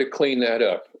to sort of clean that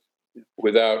up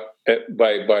by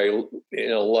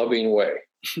in a loving way,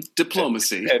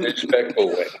 diplomacy, and respectful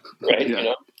way, right?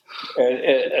 Yeah.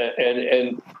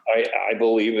 And I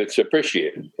believe it's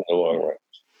appreciated in the long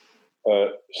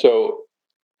run. So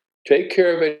take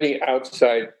care of any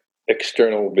outside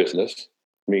external business,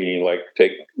 meaning like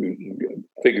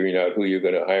figuring out who you're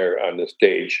going to hire on the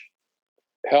stage.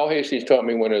 Hal Hastings taught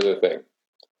me one other thing.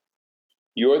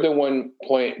 You're the one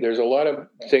playing. There's a lot of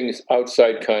things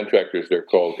outside contractors, they're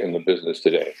called in the business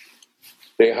today.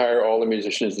 They hire all the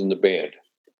musicians in the band.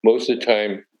 Most of the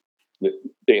time,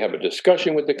 they have a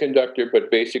discussion with the conductor,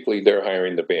 but basically they're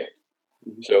hiring the band.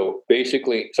 So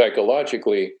basically,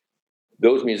 psychologically,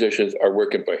 those musicians are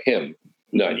working for him,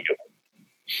 not you.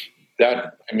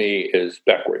 That, to me, is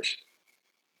backwards.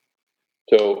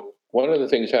 So one of the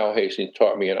things Hal Hastings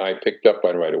taught me, and I picked up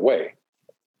on right away,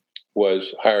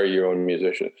 was hire your own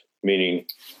musicians, meaning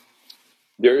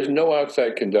there is no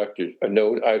outside conductors,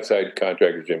 no outside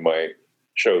contractors in my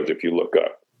shows if you look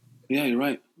up. Yeah, you're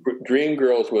right.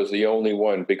 Dreamgirls was the only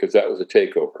one because that was a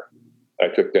takeover. I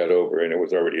took that over and it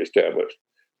was already established.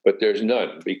 But there's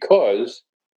none because,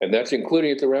 and that's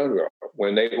including at the Round Girl,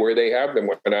 where they have them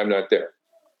when I'm not there.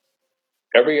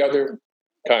 Every other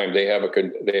time they have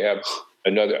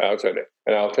another outsider,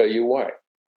 and I'll tell you why.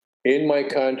 In my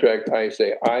contract, I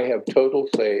say I have total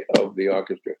say of the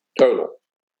orchestra. Total.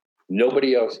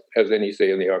 Nobody else has any say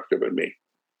in the orchestra but me.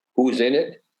 Who's in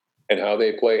it and how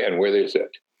they play and where they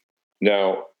sit.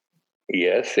 Now,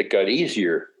 yes, it got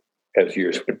easier as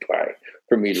years went by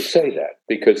for me to say that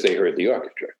because they heard the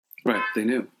orchestra. Right, they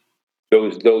knew.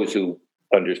 Those who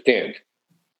understand.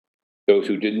 Those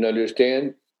who didn't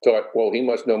understand thought, well, he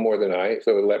must know more than I,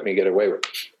 so let me get away with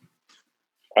it.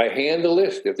 I hand the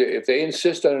list. If they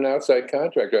insist on an outside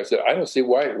contractor, I said, I don't see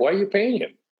why are you paying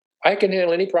him? I can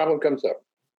handle any problem that comes up.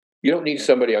 You don't need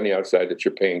somebody on the outside that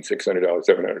you're paying $600,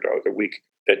 $700 a week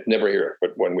that never hear it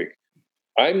but 1 week.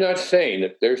 I'm not saying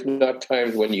that there's not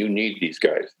times when you need these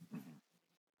guys.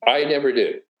 I never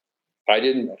did. I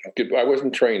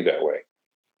wasn't trained that way.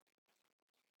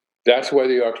 That's why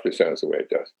the orchestra sounds the way it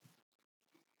does.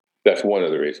 That's one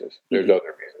of the reasons. There's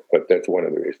other reasons, but that's one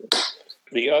of the reasons.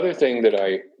 The other thing that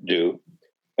I do,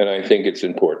 and I think it's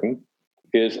important,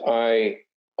 is I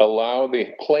allow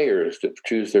the players to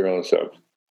choose their own subs.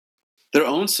 Their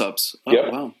own subs? Oh,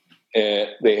 yep. Wow.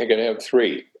 And they can have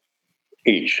 3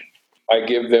 each. I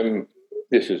give them,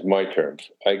 this is my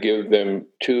terms, I give them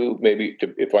 2, maybe,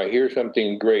 if I hear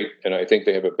something great and I think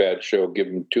they have a bad show, give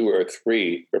them 2 or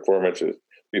 3 performances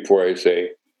before I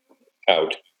say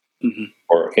out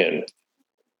or in.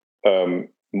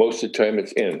 Most of the time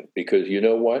it's in, because you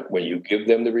know what? When you give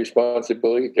them the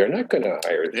responsibility, they're not going to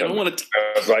hire them. They don't want to.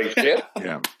 Like shit.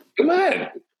 Yeah. Come on.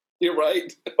 You're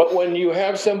right. But when you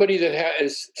have somebody that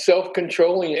is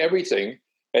self-controlling everything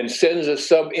and sends a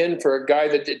sub in for a guy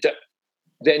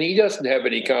then he doesn't have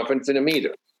any confidence in him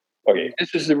either. Okay,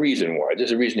 this is the reason why. This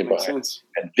is the reason behind it.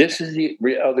 And this is the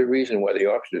other reason why the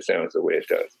orchestra sounds the way it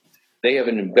does. They have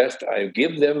I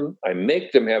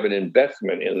make them have an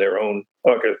investment in their own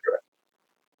orchestra.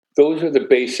 Those are the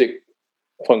basic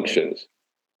functions.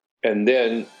 And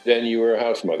then you are a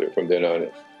house mother from then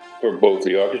on for both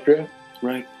the orchestra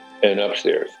right and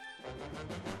upstairs.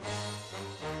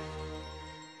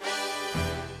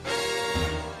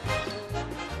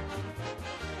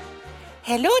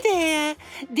 Hello there.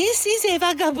 This is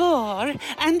Eva Gabor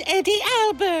and Eddie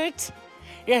Albert.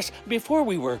 Yes, before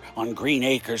we were on Green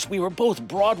Acres, we were both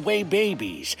Broadway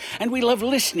babies, and we love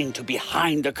listening to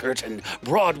Behind the Curtain,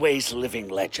 Broadway's living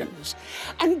legends.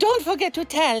 And don't forget to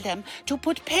tell them to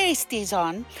put pasties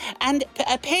on, and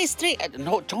pastry...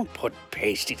 No, don't put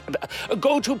pasties.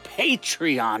 Go to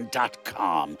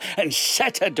patreon.com and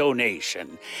set a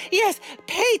donation. Yes,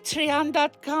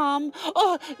 patreon.com.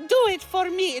 Oh, do it for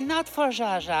me, not for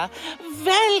Jaja.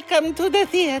 Welcome to the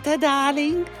theater,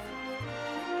 darling.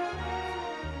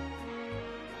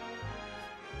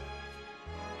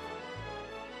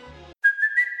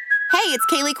 Hey, it's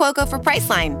Kaylee Cuoco for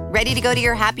Priceline. Ready to go to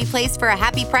your happy place for a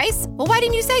happy price? Well, why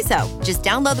didn't you say so? Just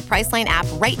download the Priceline app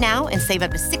right now and save up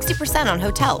to 60% on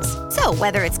hotels. So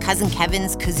whether it's Cousin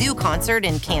Kevin's Kazoo Concert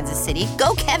in Kansas City,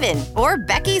 go Kevin, or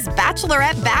Becky's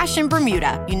Bachelorette Bash in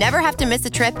Bermuda, you never have to miss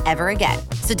a trip ever again.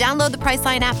 So download the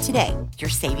Priceline app today. Your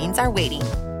savings are waiting.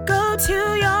 Go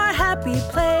to your happy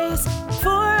place for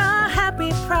a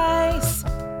happy price.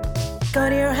 Go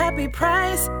to your happy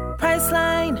price,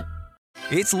 Priceline.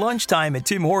 It's lunchtime at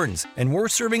Tim Hortons, and we're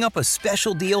serving up a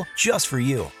special deal just for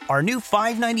you. Our new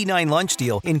 $5.99 lunch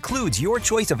deal includes your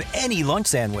choice of any lunch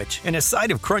sandwich and a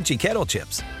side of crunchy kettle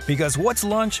chips. Because what's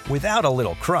lunch without a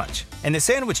little crunch? And the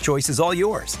sandwich choice is all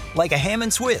yours, like a ham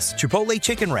and Swiss, Chipotle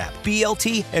chicken wrap,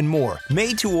 BLT, and more,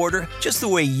 made to order just the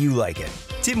way you like it.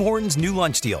 Tim Hortons' new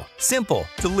lunch deal. Simple,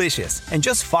 delicious, and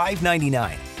just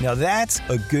 $5.99. Now that's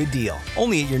a good deal.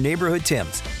 Only at your neighborhood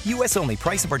Tim's. U.S. only.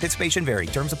 Price and participation vary.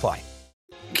 Terms apply.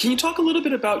 Can you talk a little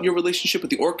bit about your relationship with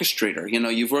the orchestrator? You know,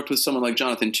 you've worked with someone like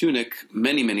Jonathan Tunick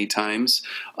many, many times.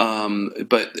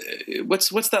 But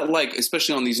what's that like,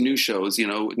 especially on these new shows? You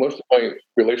know, most of my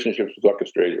relationships with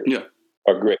orchestrators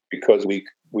are great because we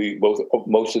both, all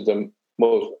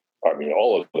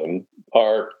of them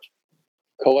are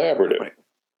collaborative. Right.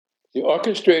 The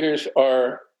orchestrators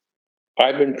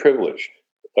I've been privileged,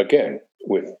 again,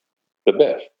 with the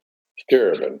best.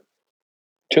 Starobin,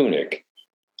 Tunick,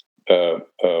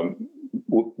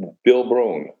 Bill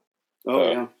Brown,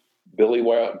 Billy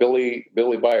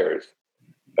Byers,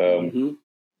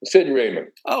 Sid Raymond.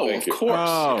 Oh, of course.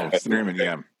 Oh, Sid Raymond,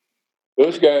 yeah.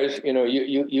 Those guys, you know,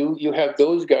 you have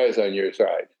those guys on your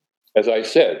side. As I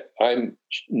said, I'm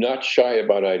not shy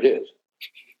about ideas.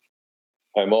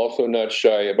 I'm also not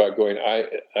shy about going, I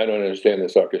don't understand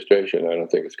this orchestration. I don't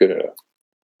think it's good enough.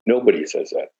 Nobody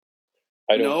says that.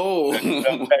 I'm not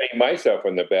patting myself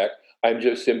on the back. I'm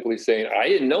just simply saying, I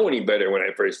didn't know any better when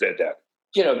I first said that.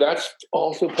 You know, that's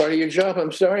also part of your job.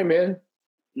 I'm sorry, man.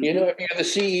 Mm-hmm. You know, if you're the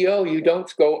CEO, you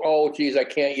don't go, oh, geez, I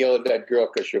can't yell at that girl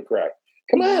because she'll cry.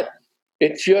 Come on.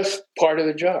 It's just part of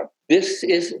the job. This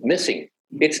is missing.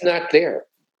 It's not there.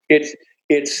 It's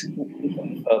a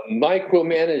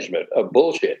micromanagement of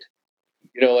bullshit.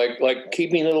 You know, like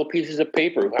keeping little pieces of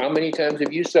paper. How many times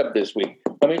have you subbed this week?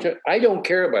 How many times? I don't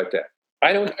care about that.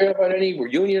 I don't care about any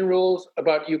union rules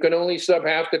about you can only sub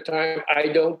half the time. I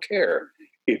don't care.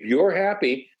 If you're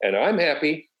happy and I'm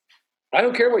happy, I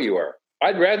don't care where you are.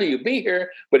 I'd rather you be here.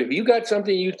 But if you got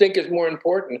something you think is more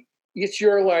important, it's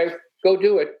your life. Go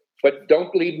do it. But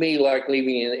don't leave me like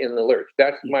leaving in the lurch.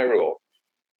 That's my rule.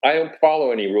 I don't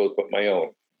follow any rules but my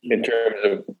own in terms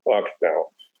of box now.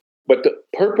 But the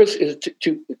purpose is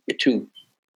to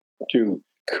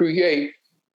create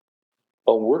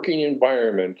a working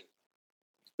environment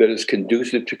that is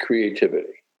conducive to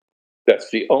creativity.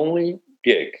 That's the only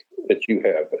gig that you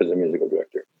have as a musical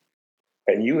director.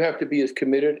 And you have to be as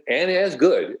committed and as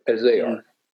good as they are.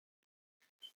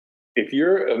 If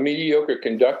you're a mediocre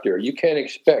conductor, you can't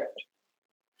expect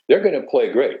they're going to play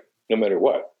great no matter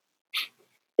what.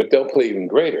 But they'll play even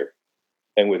greater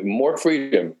and with more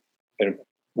freedom and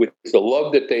with the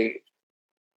love that they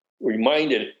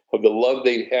reminded of the love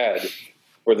they had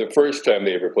for the first time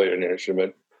they ever played an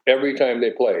instrument. Every time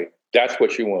they play, that's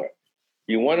what you want.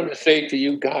 You want them to say to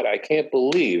you, God, I can't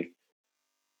believe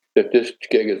that this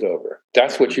gig is over.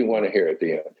 That's what you want to hear at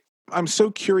the end. I'm so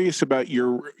curious about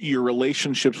your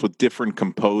relationships with different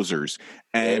composers.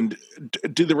 And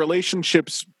do the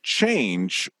relationships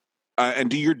change? And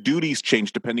do your duties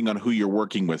change depending on who you're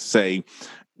working with? Say,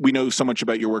 we know so much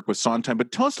about your work with Sondheim,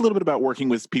 but tell us a little bit about working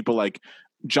with people like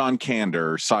John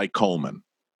Kander or Cy Coleman.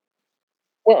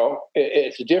 Well,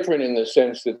 it's different in the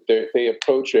sense that they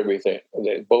approach everything.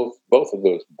 Both of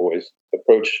those boys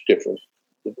approach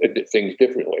things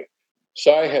differently.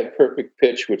 Cy had perfect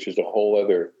pitch, which is a whole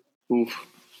other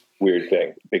weird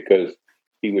thing because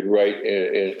he would write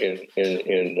in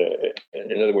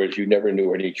other words, you never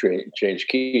knew when he changed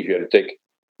keys. You had to take,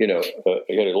 you had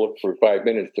to look for 5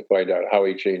 minutes to find out how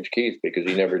he changed keys because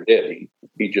he never did.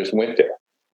 He just went there.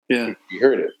 Yeah, he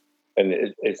heard it.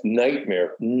 And it's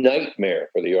nightmare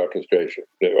for the orchestrator.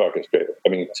 I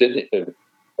mean,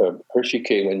 Hershey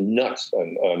K went nuts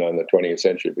on the 20th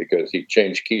century because he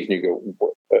changed keys, and you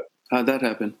go, how'd that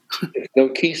happen? There's no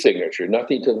key signature,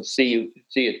 nothing to see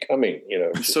it coming. You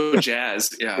know, so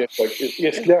jazzed, yeah. Yes,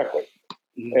 exactly.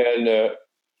 Mm-hmm. And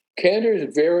Kander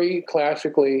is very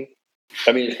classically.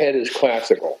 I mean, his head is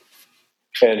classical,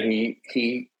 and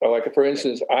he like for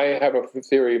instance, I have a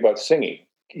theory about singing.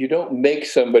 You don't make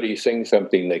somebody sing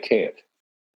something they can't.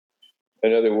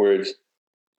 In other words,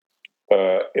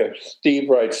 if Steve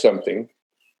writes something,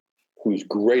 who's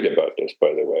great about this,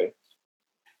 by the way,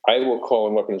 I will call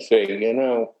him up and say,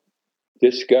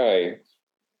 this guy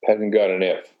hasn't got an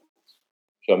F.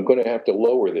 So I'm going to have to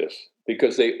lower this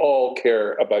because they all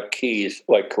care about keys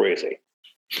like crazy.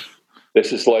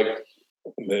 This is like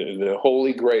the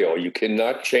holy grail. You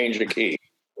cannot change a key.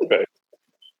 Okay?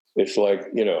 It's like,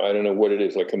 I don't know what it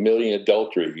is, like a million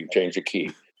adultery if you change a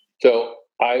key. So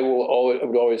I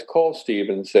would always call Steve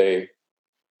and say,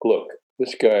 look,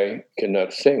 this guy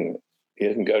cannot sing. He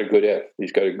hasn't got a good F.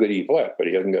 He's got a good E flat, but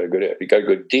he hasn't got a good F. He got a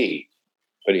good D,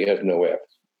 but he has no F.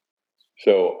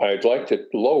 So I'd like to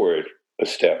lower it a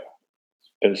step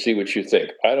and see what you think.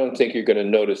 I don't think you're going to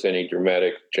notice any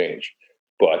dramatic change,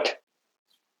 but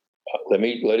let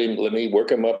me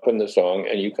work him up in the song,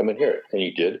 and you come and hear it. And he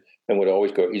did, and would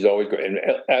always go. He's always going. And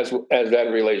as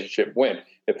that relationship went,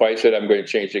 if I said I'm going to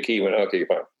change the key, he went, okay,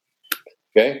 fine.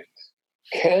 Okay,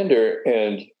 Kander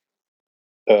and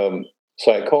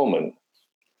Cy Coleman.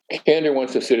 Kander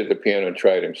wants to sit at the piano and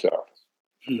try it himself.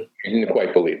 He didn't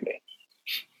quite believe me.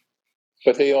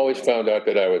 But they always found out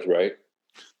that I was right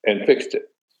and fixed it.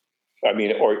 I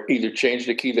mean, or either changed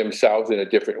the key themselves in a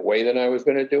different way than I was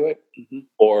going to do it,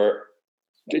 or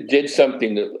did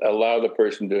something to allow the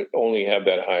person to only have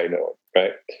that high note,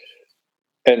 right?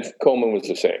 And Coleman was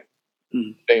the same.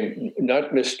 Same,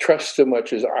 not mistrust so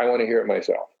much as I want to hear it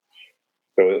myself.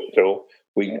 So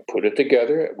we put it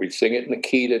together. We sing it in the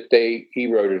key that he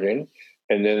wrote it in,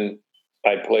 and then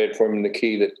I play it for him in the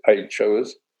key that I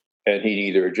chose, and he'd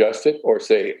either adjust it or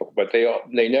say. But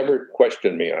they never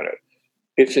questioned me on it.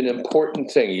 It's an important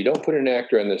thing. You don't put an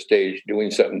actor on the stage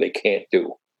doing something they can't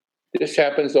do. This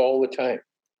happens all the time.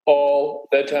 All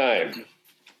the time.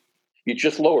 You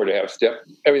just lower it a half step,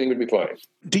 everything would be fine.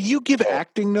 Do you give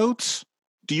acting notes?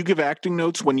 Do you give acting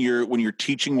notes when you're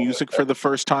teaching music for the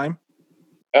first time?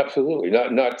 Absolutely.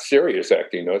 Not serious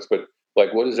acting notes, but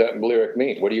like, what does that lyric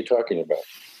mean? What are you talking about?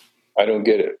 I don't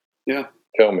get it. Yeah.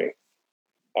 Tell me.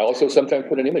 I also sometimes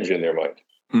put an image in their mind.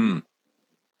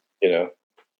 You know,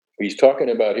 he's talking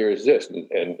about here is this,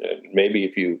 and maybe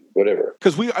if you whatever.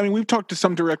 Because we've talked to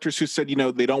some directors who said,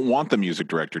 they don't want the music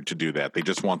director to do that. They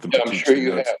just want them to teach the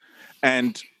notes. Have.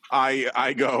 And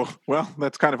I go, well,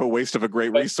 that's kind of a waste of a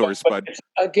great resource. But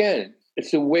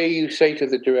it's the way you say to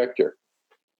the director.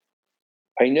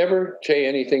 I never say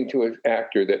anything to an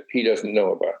actor that he doesn't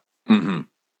know about. Mm-hmm.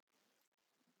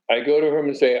 I go to him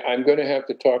and say, I'm going to have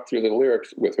to talk through the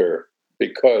lyrics with her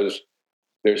because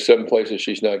there's some places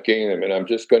she's not getting them. And I'm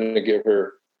just going to give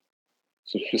her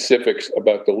some specifics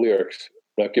about the lyrics,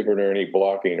 not giving her any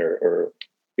blocking or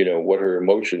what her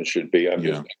emotions should be. I'm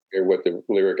just going to hear what the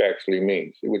lyric actually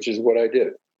means, which is what I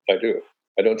did. I do it.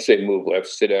 I don't say move left,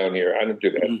 sit down here. I don't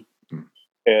do that.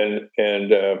 Mm-hmm.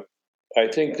 And I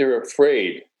think they're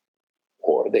afraid,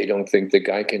 or they don't think the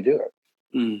guy can do it.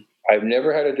 I've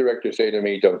never had a director say to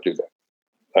me, don't do that.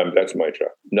 That's my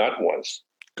job. Not once.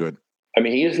 Good. I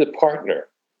mean, he is the partner.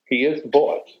 He is the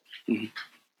boss. Mm-hmm.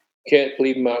 Can't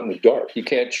leave him out in the dark. You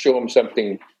can't show him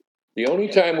something. The only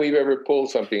time we've ever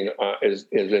pulled something is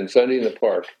in Sunday in the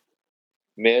Park.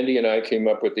 Mandy and I came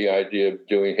up with the idea of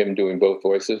doing both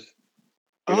voices.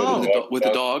 With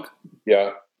the dog?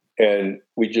 Yeah. And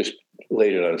we just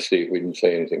laid it on Steve. We didn't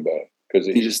say anything about it because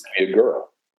it used to be a girl.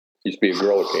 It used to be a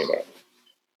girl that came out.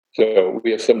 So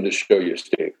we have something to show you,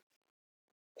 Steve.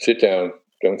 Sit down.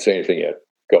 Don't say anything yet.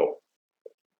 Go.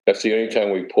 That's the only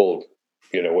time we pulled,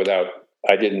 without,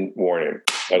 I didn't warn him.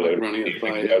 I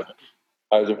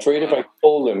was afraid if I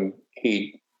told him,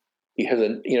 he has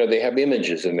they have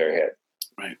images in their head.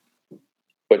 Right.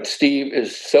 But Steve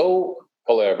is so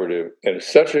collaborative and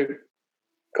such a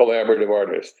collaborative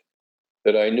artist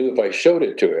that I knew if I showed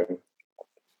it to him,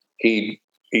 he'd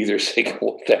either say,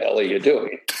 what the hell are you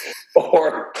doing?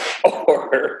 Or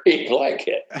he'd like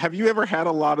it. Have you ever had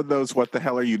a lot of those, what the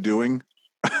hell are you doing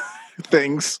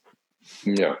things?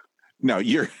 No. No,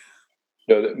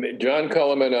 John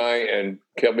Cullum and I and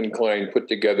Kevin Kline put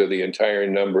together the entire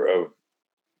number of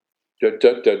I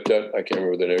can't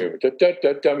remember the name of it. In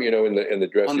the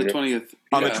dressing room.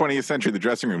 On the 20th century, the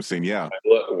dressing room scene, yeah.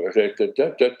 That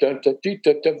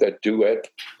duet.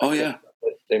 Oh, yeah.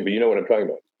 But you know what I'm talking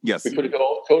about. Yes. We put it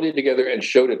all totally together and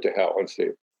showed it to Hal and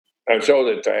Steve. I showed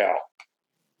it to Hal.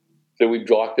 So we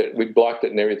blocked it. We blocked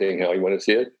it and everything. Hal, you want to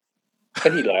see it?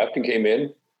 And he laughed and came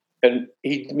in. And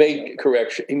he made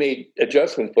correction. He made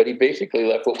adjustments, but he basically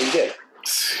left what we did.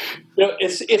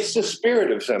 It's the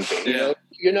spirit of something. Yeah.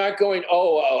 You're not going,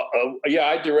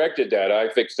 I directed that. I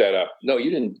fixed that up. No,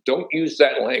 you didn't. Don't use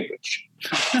that language.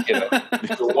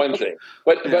 For one thing.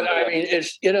 But I mean,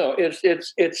 it's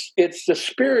the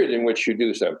spirit in which you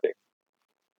do something.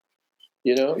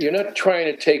 You're not trying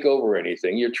to take over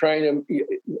anything. You're trying to.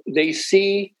 They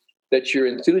see that you're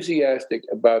enthusiastic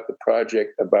about the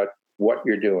project, about what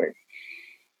you're doing.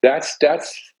 That's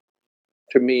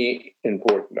to me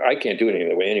important. I can't do it any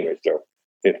other way anyway. So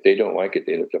if they don't like it,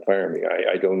 they have to fire me.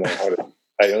 I don't know how to.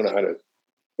 I don't know how to.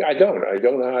 I don't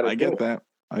know how to. I get that.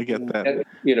 And,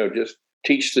 just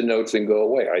teach the notes and go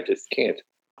away. I just can't.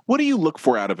 What do you look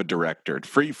for out of a director?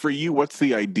 For you, what's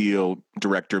the ideal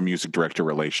director-music director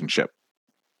relationship?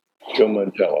 Joe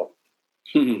Mantello.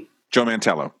 Joe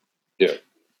Mantello. Yeah.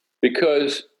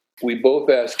 Because we both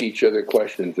ask each other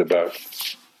questions about,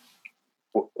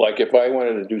 like if I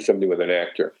wanted to do something with an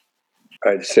actor,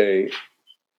 I'd say,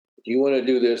 do you want to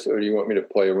do this or do you want me to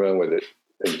play around with it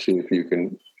and see if you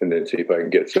can, and then see if I can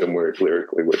get somewhere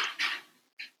lyrically with,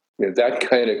 that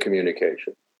kind of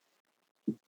communication.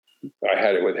 I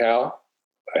had it with Hal.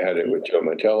 I had it with Joe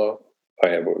Mantello. I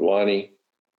have it with Lonnie.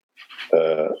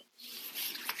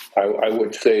 I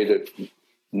would say that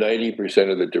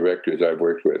 90% of the directors I've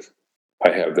worked with,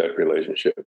 I have that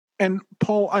relationship. And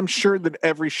Paul, I'm sure that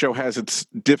every show has its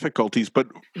difficulties, but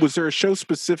was there a show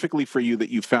specifically for you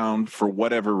that you found, for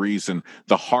whatever reason,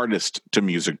 the hardest to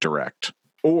music direct?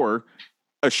 Or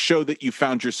a show that you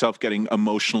found yourself getting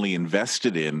emotionally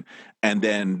invested in, and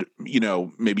then,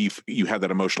 maybe you had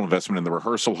that emotional investment in the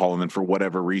rehearsal hall, and then for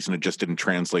whatever reason, it just didn't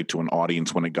translate to an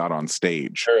audience when it got on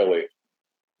stage?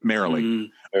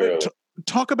 Merrily.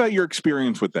 Talk about your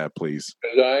experience with that, please.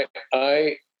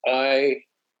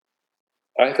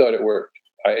 I thought it worked.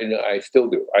 I still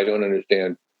do. I don't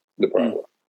understand the problem.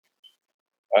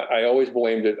 I always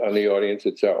blamed it on the audience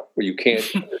itself. Well, you can't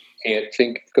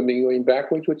think coming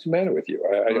backwards. What's the matter with you?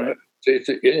 I don't.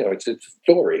 It's a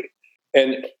story,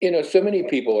 and so many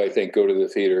people I think go to the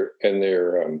theater and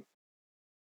they're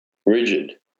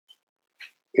rigid.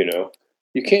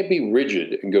 You can't be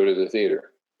rigid and go to the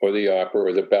theater or the opera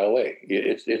or the ballet.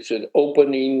 It's an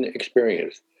opening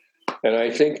experience. And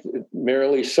I think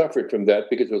Merrily suffered from that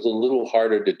because it was a little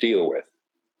harder to deal with.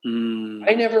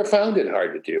 I never found it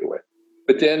hard to deal with.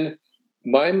 But then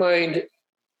my mind,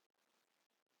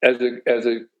 as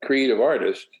a creative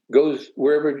artist, goes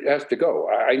wherever it has to go.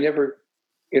 I never,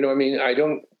 I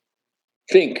don't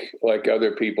think like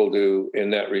other people do in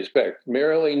that respect.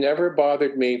 Merrily never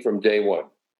bothered me from day one.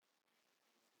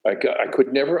 I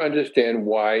could never understand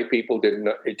why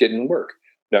it didn't work.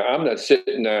 Now, I'm not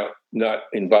sitting out, not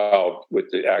involved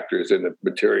with the actors and the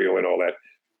material and all that.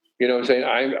 You know what I'm saying?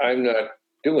 I'm not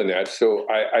doing that, so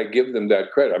I give them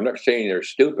that credit. I'm not saying they're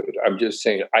stupid. I'm just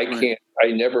saying I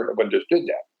never have understood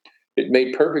that. It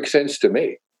made perfect sense to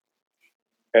me.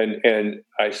 And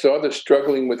I saw the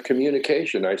struggling with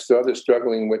communication. I saw the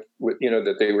struggling with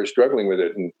that they were struggling with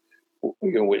it. And,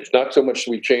 it's not so much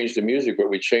we changed the music, but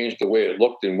we changed the way it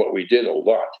looked and what we did a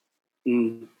lot.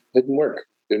 Didn't work.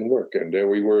 And there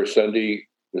we were the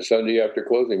Sunday after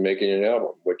closing, making an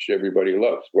album, which everybody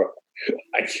loves. Well,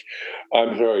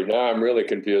 I'm sorry. Now I'm really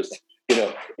confused,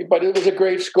 but it was a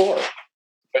great score.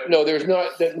 But no, there's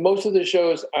not that most of the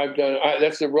shows I've done.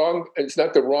 It's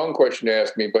not the wrong question to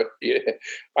ask me, but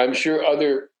I'm sure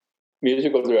other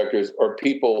musical directors or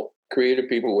creative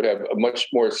people would have a much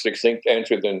more succinct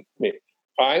answer than me.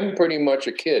 I'm pretty much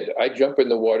a kid. I jump in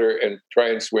the water and try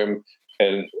and swim,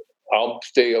 and I'll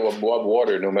stay above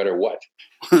water no matter what.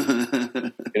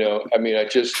 It's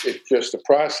just a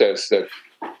process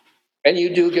and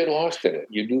you do get lost in it.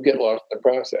 You do get lost in the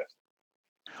process.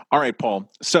 All right, Paul.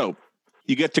 So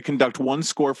you get to conduct one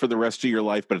score for the rest of your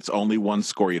life, but it's only one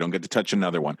score. You don't get to touch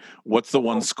another one. What's the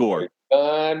one score?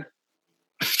 It's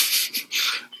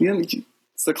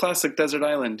the classic Desert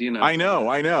Island, I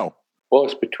know. Well,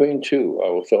 it's between two. I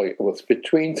will tell you. Well, it's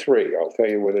between three. I'll tell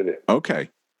you what it is. Okay.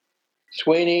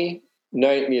 Sweeney,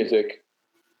 Night Music,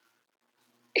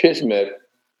 Kismet,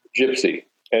 Gypsy.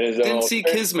 And didn't see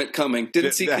Kismet coming.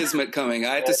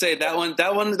 I have to say that one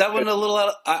a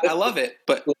little. I love it,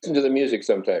 but listen to the music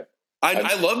sometime.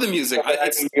 I love the music.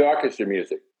 It's the orchestra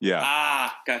music. Yeah.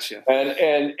 Gotcha.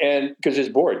 And because it's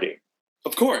boarding.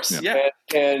 Of course. Yeah.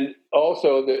 And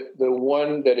also the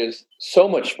one that is so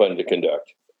much fun to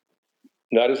conduct,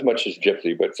 not as much as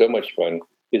Gypsy, but so much fun,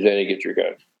 is Annie Get Your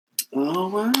Gun. Oh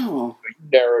wow!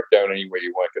 Narrow it down any way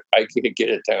you want. I can't get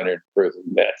it down there further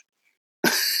than that.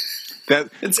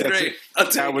 That's great.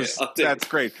 That's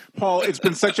great, Paul. It's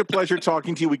been such a pleasure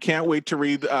talking to you. We can't wait to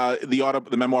read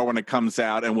the memoir when it comes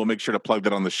out, and we'll make sure to plug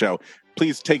that on the show.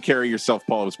 Please take care of yourself,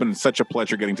 Paul. It's been such a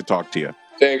pleasure getting to talk to you.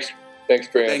 Thanks,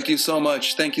 Grant. Thank you so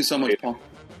much, Paul.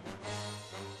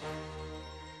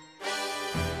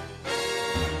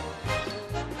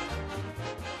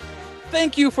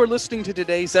 Thank you for listening to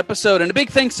today's episode, and a big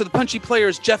thanks to the Punchy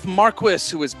Players, Jeff Marquis,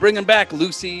 who is bringing back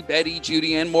Lucy, Betty,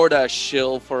 Judy, and more to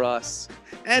shill for us.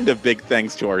 And a big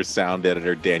thanks to our sound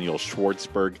editor, Daniel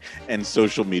Schwartzberg, and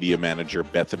social media manager,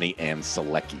 Bethany Ann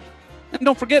Selecki. And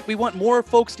don't forget, we want more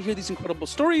folks to hear these incredible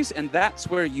stories, and that's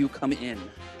where you come in.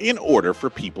 In order for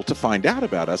people to find out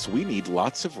about us, we need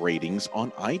lots of ratings on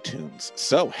iTunes.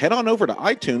 So head on over to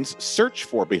iTunes, search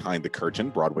for Behind the Curtain,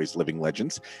 Broadway's Living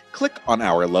Legends, click on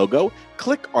our logo,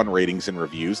 click on ratings and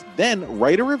reviews, then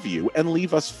write a review and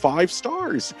leave us 5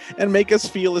 stars and make us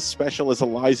feel as special as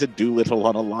Eliza Doolittle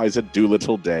on Eliza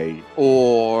Doolittle Day.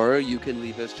 Or you can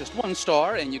leave us just 1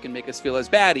 star and you can make us feel as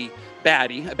bad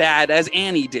as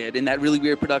Annie did in that really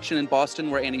weird production in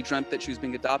Boston where Annie dreamt that she was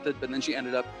being adopted, but then she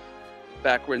ended up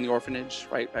back in the orphanage,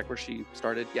 right back where she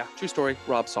started. Yeah, true story.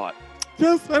 Rob saw it.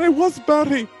 Yes, and it was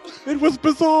Betty. It was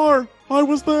bizarre. I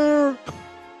was there.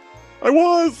 I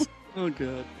was. Oh,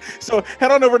 good. So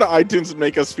head on over to iTunes and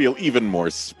make us feel even more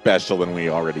special than we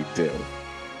already do.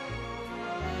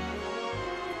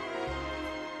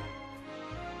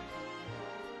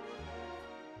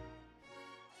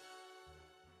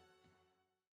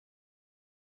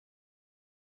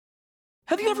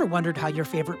 Have you ever wondered how your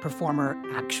favorite performer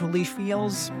actually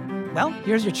feels? Well,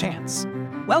 here's your chance.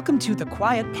 Welcome to The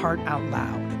Quiet Part Out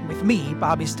Loud with me,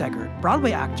 Bobby Steggert,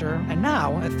 Broadway actor and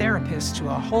now a therapist to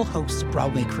a whole host of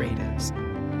Broadway creatives.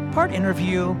 Part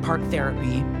interview, part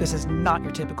therapy, this is not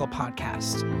your typical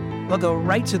podcast. We'll go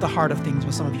right to the heart of things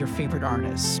with some of your favorite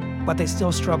artists, what they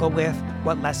still struggle with,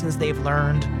 what lessons they've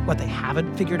learned, what they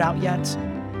haven't figured out yet.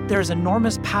 There's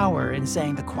enormous power in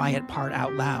saying the quiet part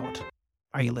out loud.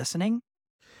 Are you listening?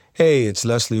 Hey, it's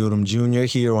Leslie Odom Jr.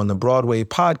 here on the Broadway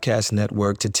Podcast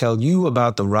Network to tell you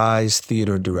about the Rise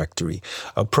Theater Directory,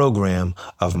 a program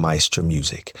of Maestro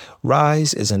Music.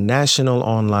 Rise is a national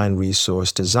online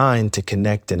resource designed to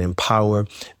connect and empower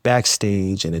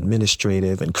backstage and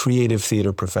administrative and creative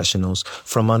theater professionals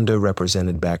from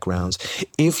underrepresented backgrounds.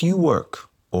 If you work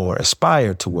or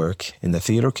aspire to work in the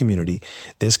theater community,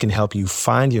 this can help you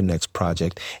find your next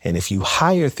project. And if you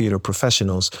hire theater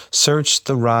professionals, search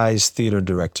the Rise Theater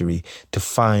Directory to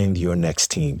find your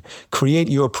next team. Create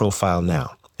your profile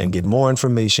now and get more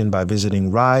information by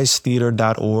visiting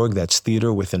risetheater.org. That's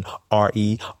theater with an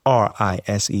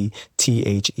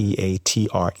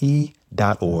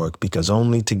RERISETHEATRE.org, because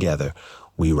only together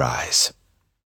we rise.